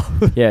 you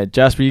up. Yeah,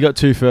 Jasper, you got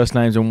two first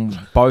names and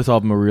both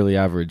of them are really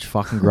average.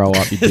 Fucking grow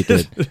up, you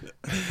dickhead.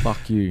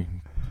 Fuck you,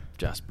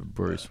 Jasper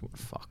Bruce. What the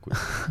fuck with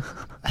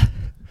I'm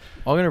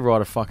going to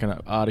write a fucking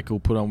article,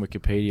 put on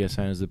Wikipedia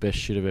saying it's the best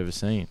shit I've ever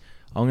seen.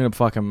 I'm going to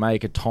fucking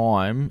make a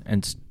time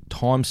and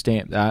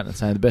timestamp that and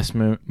say the best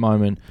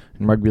moment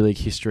in rugby league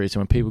history. So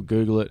when people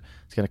Google it,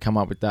 it's going to come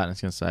up with that and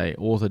it's going to say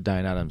author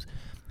Dane Adams.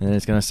 And then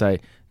it's going to say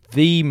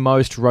the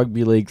most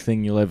rugby league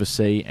thing you'll ever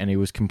see, and he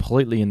was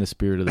completely in the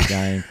spirit of the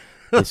game.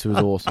 This was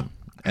awesome.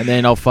 And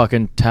then I'll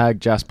fucking tag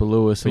Jasper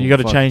Lewis. But or you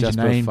gotta fuck change your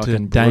Jasper name to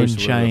fucking Dane Bruce, or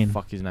whatever Shane. the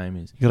fuck his name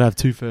is. You got to have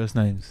two first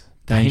names.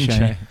 Dane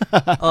Shane.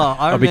 Oh,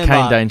 I I became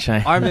remember. Dane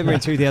Shane. I remember in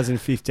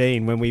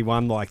 2015 when we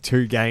won like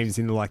 2 games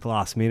in the like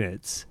last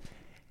minutes.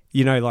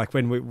 You know, like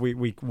when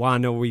we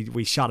won or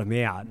we shut them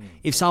out.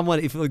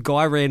 If a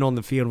guy ran on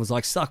the field and was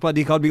like, suck my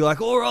dick, I'd be like,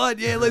 all right,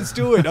 yeah, let's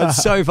do it. I'm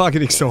so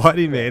fucking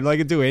excited, man.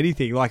 Like, I'd do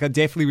anything. Like, I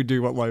definitely would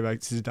do what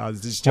Lomax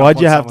does. Just jump Why'd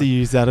on you have to someone.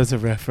 use that as a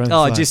reference? Oh,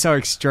 Like, just so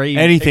extreme.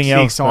 Anything the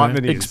else, bro.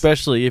 excitement is.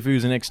 Especially if he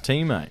was an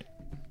ex-teammate.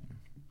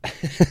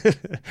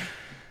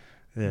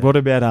 Yeah. What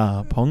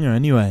about Ponga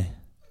anyway?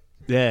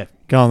 Yeah.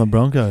 Go on the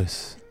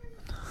Broncos.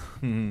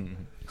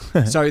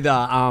 So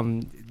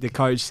the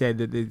coach said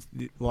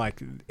that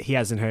like he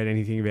hasn't heard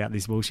anything about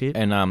this bullshit.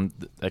 And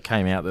it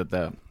came out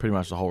that pretty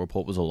much the whole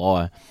report was a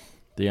lie.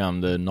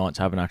 The Knights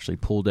haven't actually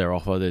pulled their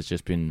offer. There's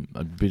just been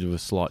a bit of a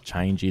slight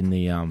change in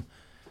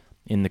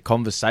the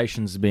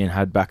conversations being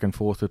had back and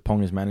forth with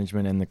Ponga's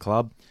management and the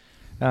club.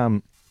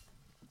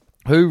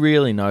 Who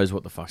really knows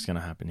what the fuck's going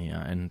to happen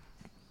here? And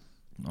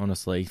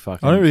honestly,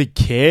 fucking, I don't really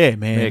care,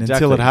 man, Yeah, exactly.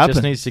 until it happens.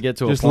 Just needs to get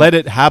to Just a point. let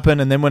it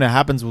happen, and then when it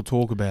happens, we'll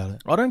talk about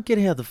it. I don't get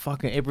how the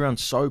fucking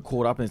everyone's so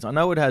caught up in this. I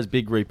know it has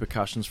big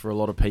repercussions for a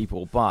lot of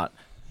people, but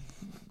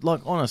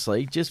like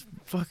honestly, just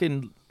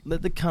fucking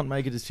let the cunt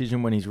make a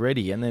decision when he's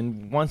ready, and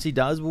then once he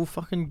does, we'll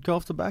fucking go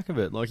off the back of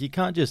it. Like you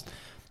can't just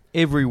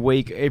every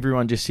week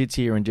everyone just sits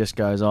here and just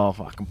goes, "Oh,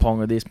 fucking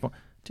Ponga this."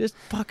 Just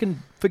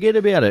fucking forget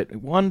about it.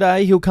 One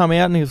day he'll come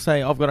out and he'll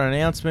say, "I've got an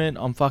announcement.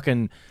 I'm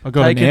fucking I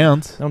got an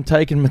ounce. I'm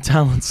taking my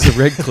talents to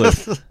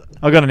Redcliffe."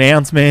 I got an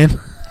ounce, man.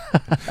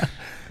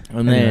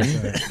 And Anyway, then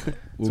sorry.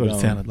 That's what it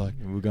sounded like.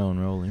 We'll go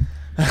and roll him.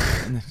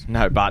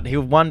 No, but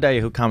one day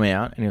he'll come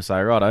out and he'll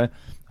say, "Righto,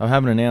 I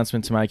have an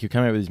announcement to make." He'll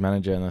come out with his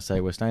manager and they'll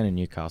say, "We're staying in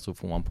Newcastle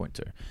for 1.2."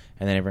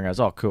 And then everyone goes,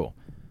 "Oh, cool."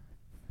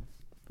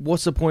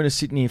 What's the point of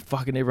sitting here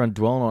fucking everyone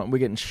dwelling on it? We're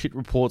getting shit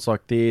reports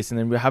like this, and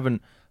then we're having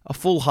a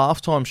full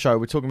halftime show.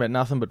 We're talking about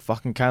nothing but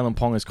fucking Kalen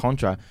Ponga's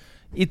contract.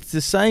 It's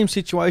the same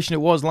situation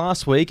it was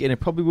last week, and it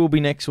probably will be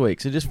next week.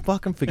 So just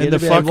fucking forget And the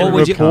about it. fucking What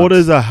would you-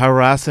 reporters are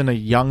harassing a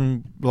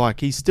young, like,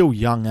 he's still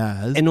young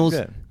as. And also,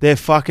 Yeah. They're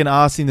fucking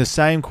asking the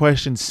same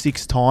question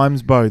 6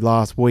 times, bro,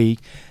 last week.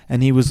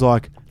 And he was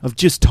like, I've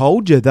just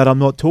told you that I'm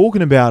not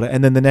talking about it.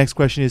 And then the next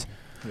question is,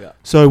 Yeah.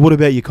 so what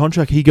about your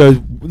contract? He's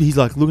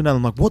like looking at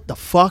them like, what the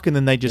fuck? And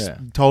then they just Yeah.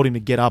 told him to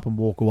get up and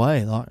walk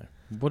away. Like,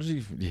 What did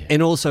he? Yeah.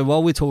 and also,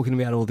 while we're talking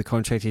about all the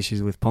contract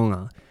issues with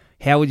Ponga,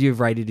 how would you have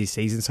rated his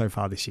season so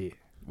far this year?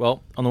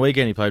 Well, on the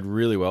weekend he played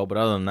really well, but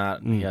other than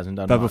that, he hasn't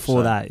done But much. before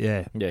so- that,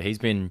 yeah. Yeah, he's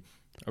been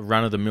a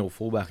run-of-the-mill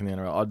fullback in the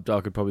NRL.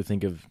 I could probably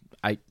think of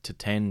 8 to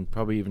 10,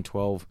 probably even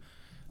 12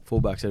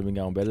 fullbacks that have been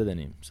going better than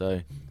him.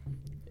 So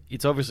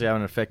it's obviously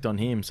having an effect on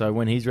him. So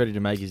when he's ready to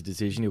make his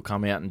decision, he'll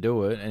come out and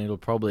do it, and it'll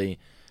probably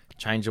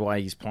change the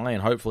way he's playing,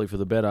 hopefully for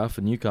the better,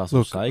 for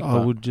Newcastle's Look, sake. I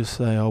would just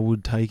say I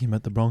would take him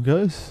at the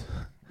Broncos.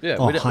 Yeah,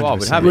 Oh, we'd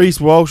 100%. have it. Reece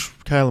Walsh,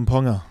 Kalen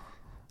Ponga.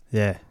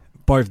 Yeah,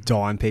 both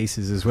dime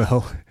pieces as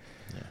well.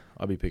 Yeah,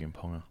 I'd be picking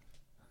Ponga.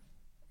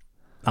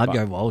 I'd But-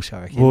 go Walsh,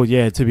 I reckon. Well,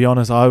 yeah, to be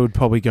honest, I would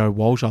probably go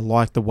Walsh. I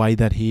like the way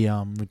that he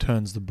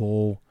returns the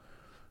ball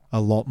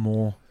a lot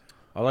more.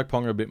 I like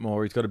Ponga a bit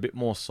more. He's got a bit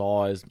more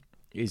size.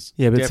 He's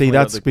Yeah, but see, definitely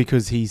that's got the-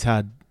 because he's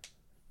had,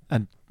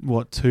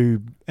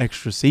 2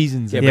 extra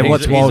seasons. Yeah, in but it.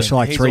 what's Walsh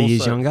like, 3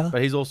 years also- younger?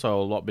 But he's also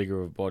a lot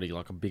bigger of a body,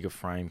 like a bigger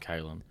frame,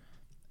 Kalen.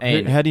 How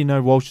And do you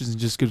know Walsh isn't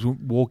just going to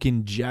walk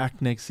in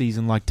jack next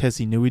season like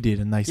Tessie knew he did,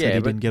 and they said Yeah, he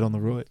but- didn't get on the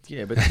right?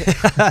 yeah, but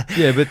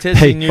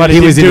Tessie knew. but It he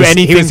didn't was do in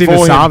anything he was in for the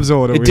him. Psalms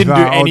order. It didn't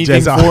do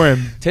anything for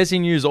him, Tessie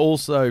New's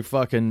also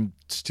fucking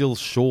still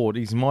short.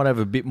 He might have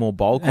a bit more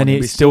bulk, and on him, he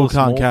but he's still a can't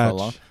small catch.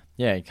 fella.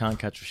 Yeah, he can't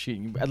catch a shit.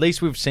 At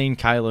least we've seen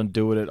Kalen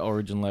do it at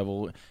Origin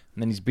level, and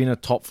then he's been a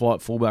top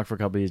flight fullback for a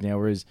couple of years now.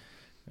 Whereas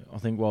I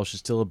think Walsh is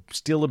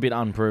still a bit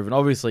unproven.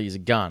 Obviously, he's a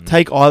gun.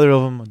 Take either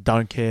of them. I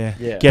don't care.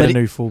 Yeah. Get But a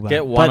new fullback.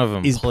 Get one But of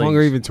them. is please.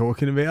 Ponga even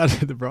talking about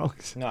the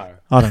Bronx? No.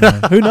 I don't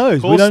know. Who knows?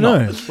 Of We course don't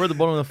not. know. We're at the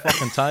bottom of the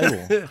fucking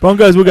table.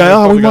 Broncos will go. They've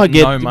Oh, we probably might got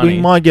get no money." we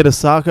might get a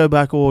Sarko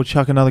back or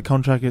chuck another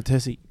contract at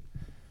Tessie.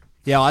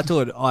 Yeah, I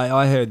thought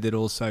I heard that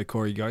also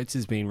Corey Goats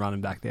has been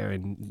running back there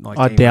and like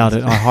I doubt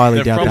it. I highly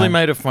They've doubt probably that.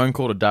 made a phone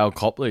call to Dale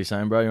Copley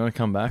saying, "Bro, you want to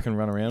come back and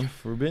run around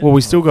for a bit?" Well,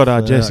 we still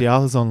got Jesse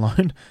Arthurs on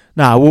loan.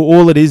 Nah, well,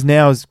 all it is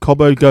now is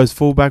Cobbo goes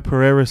fullback,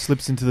 Pereira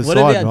slips into the What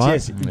side, about right?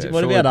 Jesse? Yeah,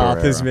 What surely about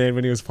Arthur's, Pereira. man,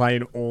 when he was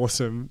playing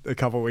awesome a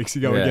couple of weeks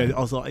ago? Yeah. Again?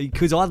 I was like,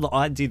 because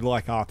I did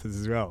like Arthur's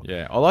as well.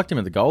 Yeah, I liked him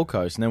at the Gold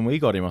Coast, and then we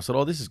got him. I said,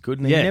 "Oh, this is good."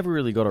 And Yeah. he never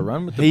really got a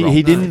run with the He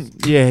Broncos.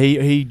 didn't. Yeah,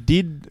 he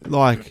did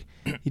like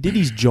he did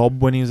his job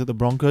when he was at the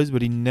Broncos,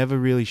 but he never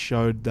really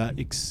showed that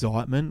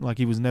excitement. Like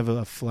he was never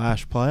a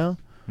flash player.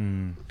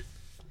 Hmm.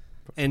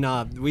 And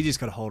we just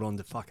got to hold on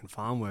to fucking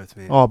Farnworth,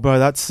 man. Oh, bro,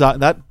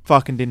 that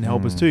fucking didn't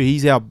help us too.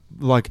 He's our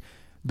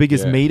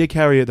biggest Yeah. meter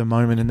carrier at the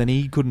moment, and then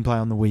he couldn't play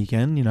on the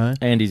weekend. You know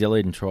And he's their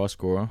leading try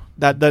scorer.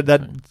 that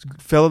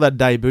fella that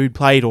debuted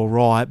played all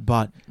right,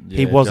 but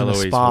he Yeah, wasn't a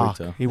Deloise spark.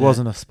 Hoyter. He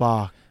wasn't a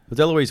spark. But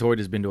Deloise Hoyt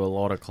has been to a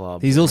lot of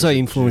clubs. He's also It's a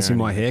influencing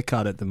journey. my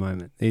haircut at the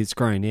moment. It's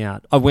growing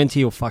out. I went to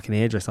your fucking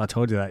hairdresser. I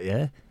told you that,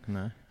 yeah?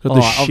 No, Got Oh,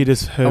 the I-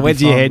 shittest I Herbie went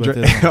to your Farnworth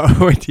hairdresser.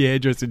 ever. I went to your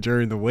hairdresser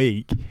during the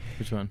week.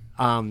 which one?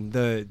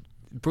 The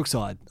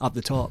Brookside up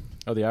the top.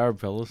 Oh, the Arab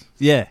fellas.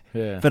 Yeah.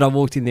 Yeah, But I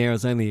walked in there. It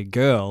was only a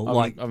girl. I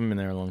like, haven't been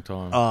there a long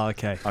time. oh,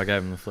 okay. I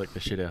gave him the flick, the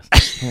shit house.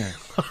 Yeah.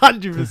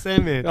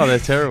 100%, man. Oh, they're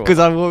terrible. Because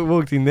I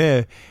walked in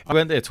there. I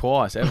went there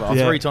twice ever,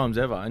 Yeah. 3 times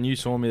ever, and you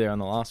saw me there on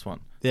the last one.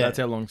 So Yeah. that's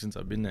how long since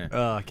I've been there.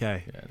 Oh,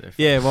 okay. Yeah, they're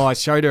Yeah, well, I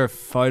showed her a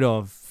photo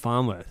of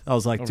Farnworth. I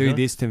was like, Oh, do really?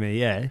 this to me,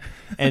 yeah.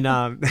 And,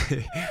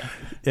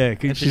 yeah,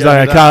 cause She's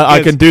like,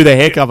 I can do the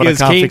haircut, but I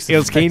can't fix it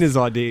was his face. Keenan's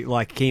idea.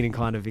 Like, Keenan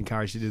kind of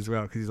encouraged it as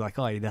well because he's like,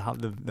 oh,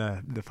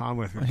 the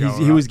Farnworth would go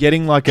He was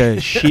getting like a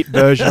shit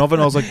version of it.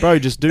 And I was like, bro,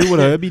 just do what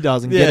Herbie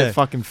does and get Yeah. it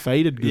fucking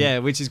faded. Good. Yeah,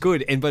 which is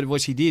good. And but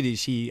what she did is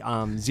she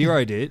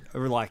zeroed it,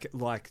 or like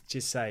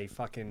just say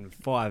fucking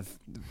 5,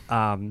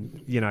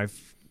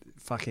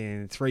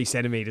 fucking 3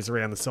 centimeters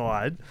around the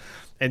side,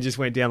 and just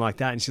went down like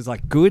that. And she's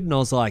like, good. And I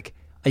was like,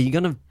 are you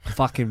gonna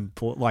fucking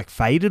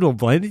fade it or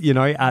blend it? You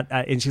know?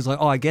 And she's like,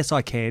 oh, I guess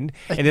I can.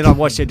 And then I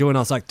watched her do it, and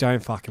I was like,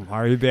 don't fucking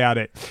worry about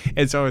it.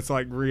 And so it's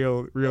like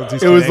real.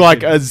 It was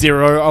like a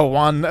 0, a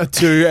 1, a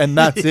 2, and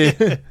that's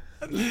it.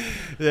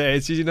 Yeah,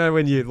 it's just, you know,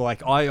 when you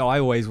like, I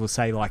always will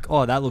say like,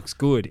 oh, that looks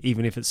good,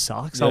 even if it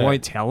sucks. I Yeah.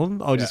 won't tell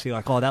them. I'll just be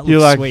like, oh, that You're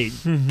looks like,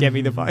 sweet. Get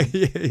me the fuck.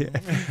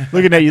 Yeah.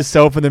 Looking at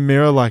yourself in the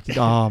mirror like,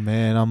 oh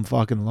man, I'm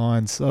fucking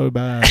lying so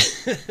bad.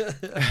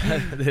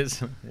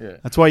 Yeah.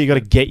 That's why you got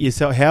to get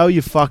yourself. How are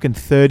you fucking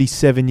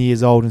 37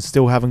 years old and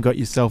still haven't got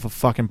yourself a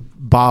fucking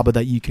barber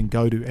that you can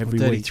go to every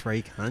week?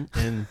 33, cunt.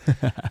 And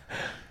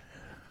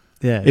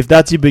yeah, If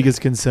that's your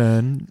biggest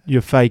concern,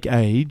 your fake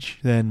age,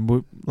 then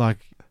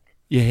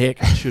your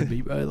haircut should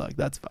be, bro. Like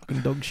that's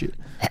fucking dog shit.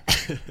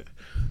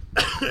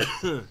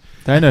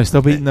 Dano,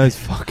 stop eating those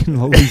fucking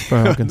lollies,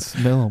 bro. I can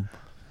smell them.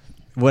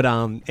 what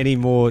any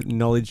more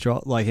knowledge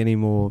drop? Like any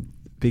more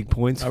big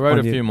points? I wrote a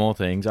on your- few more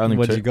things. Only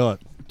What two, you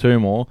got? 2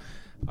 more.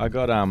 I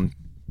got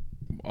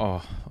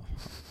I'll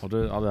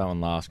do that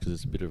one last because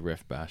it's a bit of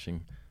ref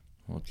bashing.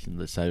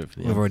 Let's save it for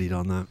the We've end. already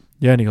done that.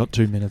 You only got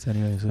 2 minutes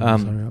anyway. So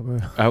sorry,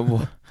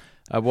 bro.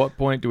 At what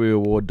point do we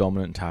award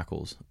dominant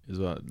tackles? Is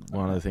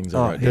one of the things I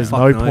wrote down. There's fuck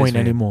no knows, point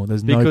man. anymore.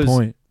 There's Because no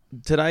point.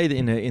 Today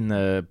in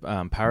the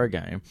para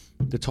game,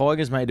 the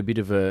Tigers made a bit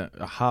of a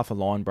half a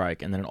line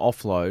break and then an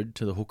offload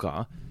to the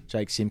hooker,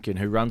 Jake Simpkin,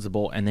 who runs the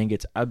ball and then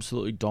gets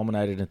absolutely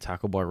dominated in a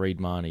tackle by Reid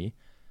Marnie.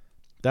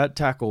 That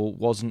tackle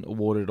wasn't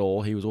awarded at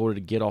all. He was ordered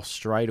to get off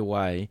straight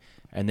away,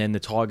 and then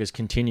the Tigers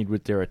continued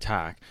with their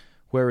attack.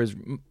 Whereas,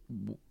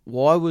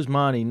 why was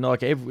Marnie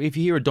like? If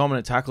you hear a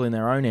dominant tackle in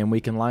their own end,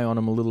 we can lay on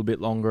them a little bit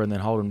longer and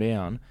then hold them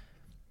down.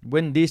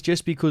 When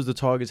just because the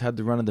Tigers had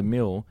the run of the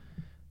mill,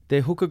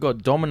 their hooker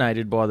got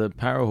dominated by the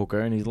para hooker,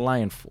 and he's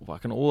laying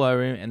fucking all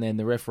over him, and then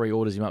the referee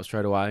orders him up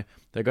straight away.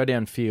 They go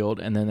downfield,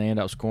 and then they end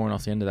up scoring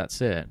off the end of that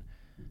set.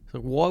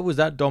 So why was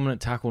that dominant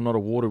tackle not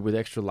awarded with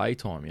extra lay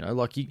time? You know,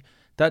 like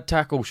that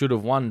tackle should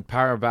have won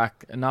para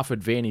back enough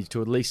advantage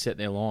to at least set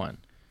their line.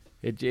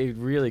 It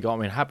really got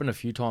me. It happened a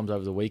few times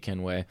over the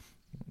weekend where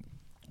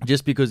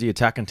just because the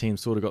attacking team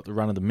sort of got the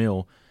run of the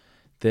mill,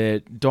 their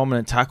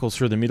dominant tackles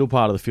through the middle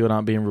part of the field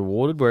aren't being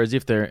rewarded. Whereas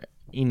if they're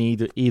in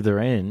either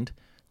end,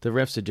 the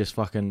refs are just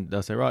fucking,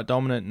 they'll say, right,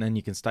 dominant, and then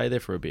you can stay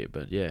there for a bit.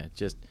 But yeah,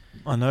 just...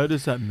 I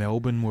noticed that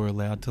Melbourne were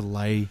allowed to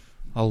lay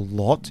a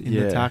lot in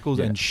the tackles,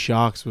 and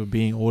Sharks were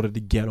being ordered to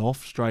get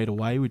off straight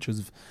away, which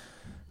was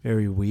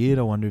very weird.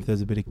 I wonder if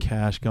there's a bit of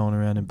cash going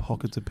around in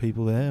pockets of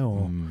people there,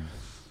 or...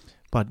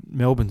 But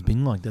Melbourne's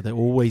been like that. They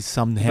always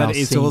somehow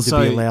seem to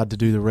be allowed to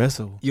do the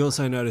wrestle. You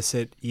also notice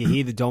that you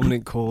hear the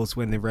dominant calls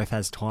when the ref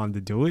has time to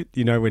do it.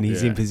 You know, when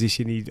he's in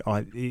position,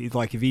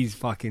 like if he's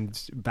fucking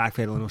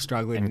backpedaling or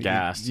struggling. And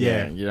gassed,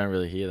 you don't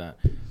really hear that.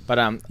 But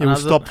we'll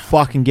stop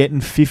fucking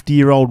getting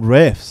 50-year-old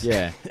refs.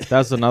 Yeah,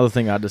 that's another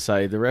thing I had to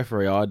say. The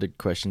referee I had to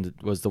question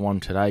was the one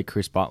today,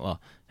 Chris Butler.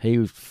 He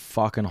was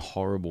fucking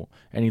horrible.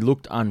 And he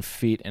looked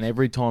unfit. And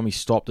every time he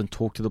stopped and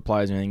talked to the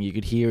players and everything, you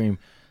could hear him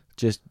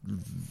just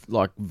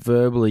like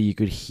verbally, you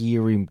could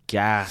hear him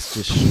gas,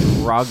 just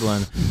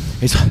struggling.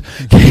 He's like,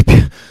 keep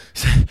your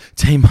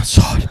team on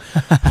side.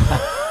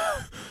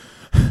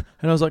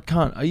 And I was like,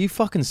 cunt, are you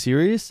fucking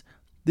serious?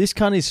 This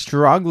cunt is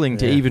struggling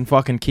to even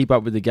fucking keep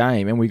up with the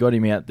game, and we got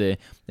him out there.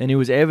 And it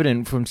was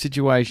evident from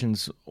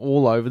situations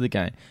all over the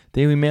game.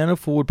 The amount of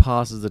forward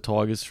passes the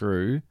Tigers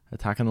threw,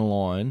 attacking the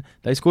line.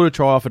 They scored a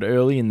try off it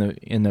early in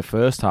the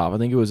first half. I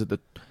think it was at the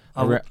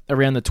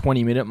around the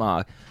 20-minute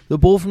mark. The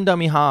ball from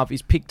dummy half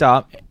is picked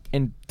up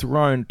and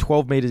thrown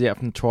 12 metres out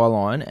from the try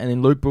line, and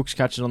then Luke Brooks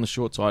catches it on the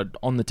short side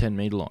on the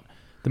 10-metre line.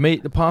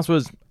 The pass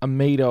was a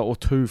metre or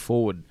two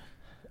forward.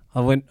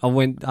 I went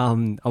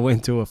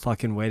to a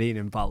fucking wedding,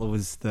 and Butler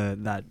was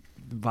the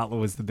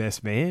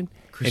best man.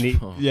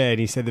 And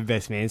he said the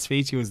best man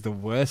speech. It was the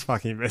worst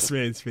fucking best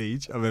man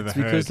speech I've ever heard.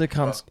 Because the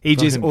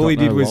cunts all he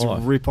did was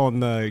life. rip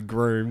on the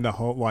groom the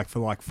whole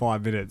for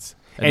 5 minutes.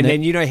 And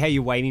then you know how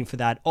you're waiting for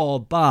that. Oh,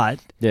 but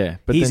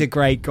he's a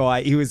great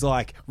guy. He was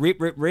like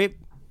rip.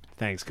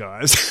 Thanks,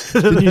 guys.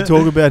 Didn't you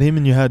talk about him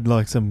and you had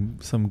like some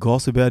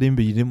gossip about him,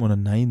 but you didn't want to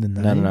name the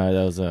name? No,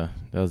 that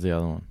was the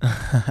other one.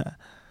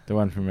 The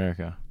one from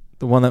America.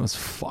 The one that was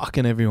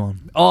fucking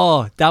everyone.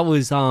 Oh, that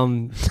was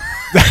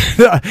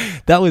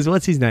that was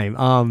what's his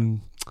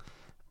name?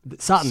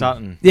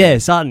 Sutton. Yeah,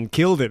 Sutton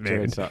killed it,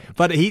 man.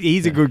 But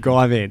he's a good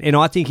guy, man. And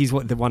I think he's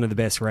one of the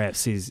best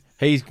refs.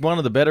 He's one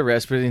of the better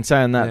refs, but in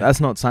saying that, that's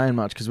not saying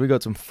much because we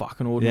got some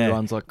fucking ordinary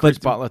ones like Chris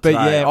Butler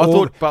today. I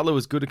thought Butler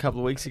was good a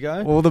couple of weeks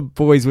ago. All the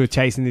boys were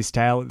chasing this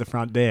tail at the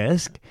front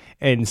desk,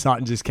 and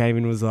Sutton just came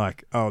in and was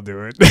like, I'll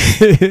do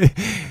it.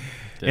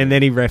 And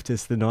then he refed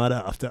us the night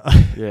after.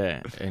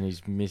 Yeah, and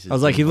his missus. I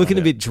was like, you're looking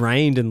a bit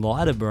drained and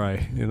lighter, bro,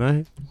 you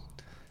know?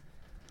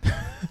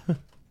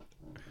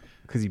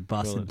 Because he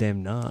busted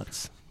them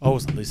nuts. I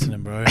wasn't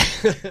listening, bro.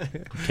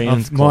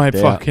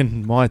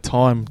 My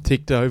time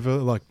ticked over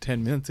like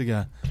 10 minutes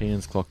ago.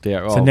 Keenan's clocked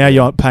out. So now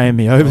you're paying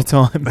me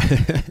overtime.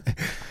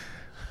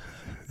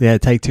 Yeah,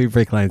 take 2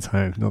 brick lanes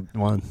home, not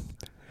 1.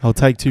 I'll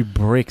take 2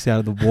 bricks out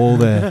of the wall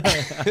there.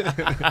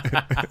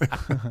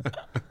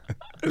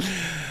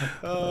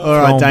 All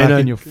right, Dano,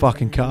 in your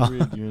fucking car.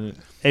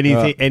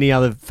 Any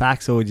other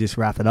facts, or just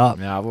wrap it up?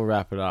 No, we'll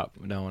wrap it up.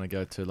 We don't want to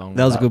go too long.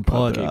 That was a good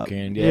pod.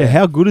 Yeah,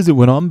 how good is it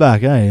when I'm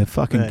back?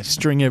 Fucking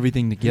string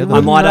everything together.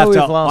 I might have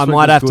to.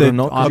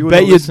 I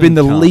bet you've been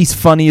the least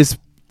funniest,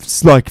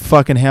 like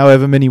fucking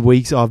however many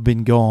weeks I've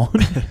been gone.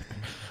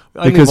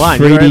 Because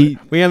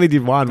we only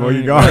did one. What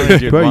you got,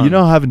 bro? You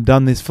know I haven't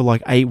done this for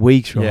like 8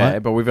 weeks, right? Yeah,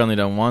 but we've only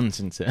done one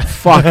since.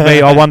 Fuck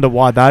me, I wonder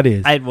why that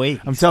is. 8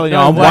 weeks. I'm telling you,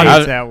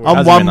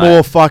 I'm one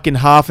more fucking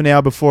half an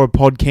hour before a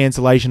pod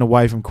cancellation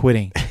away from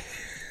quitting.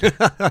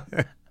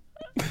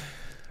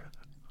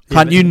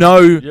 Can't you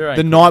know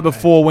the night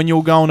before when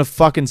you're going to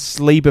fucking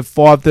sleep at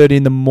 5:30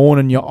 in the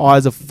morning, your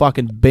eyes are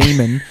fucking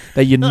beaming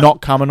that you're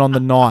not coming on the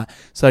night.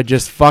 So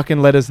just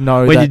fucking let us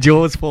know when your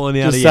jaw's falling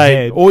out of your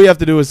head. All you have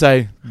to do is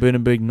say, "Been a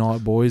big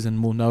night, boys,"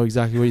 and we'll know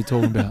exactly what you're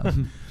talking about.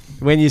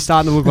 When you're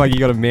starting to look like you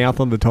got a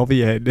mouth on the top of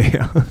your head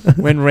now.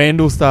 When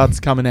Randall starts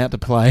coming out to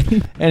play.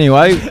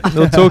 Anyway,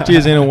 we'll talk to you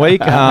in a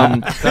week.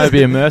 Don't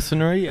be a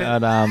mercenary.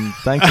 And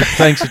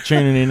thanks for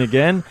tuning in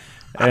again.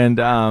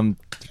 And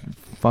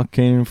fuck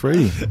Keenan and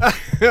Freddie.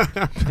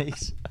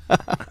 Peace.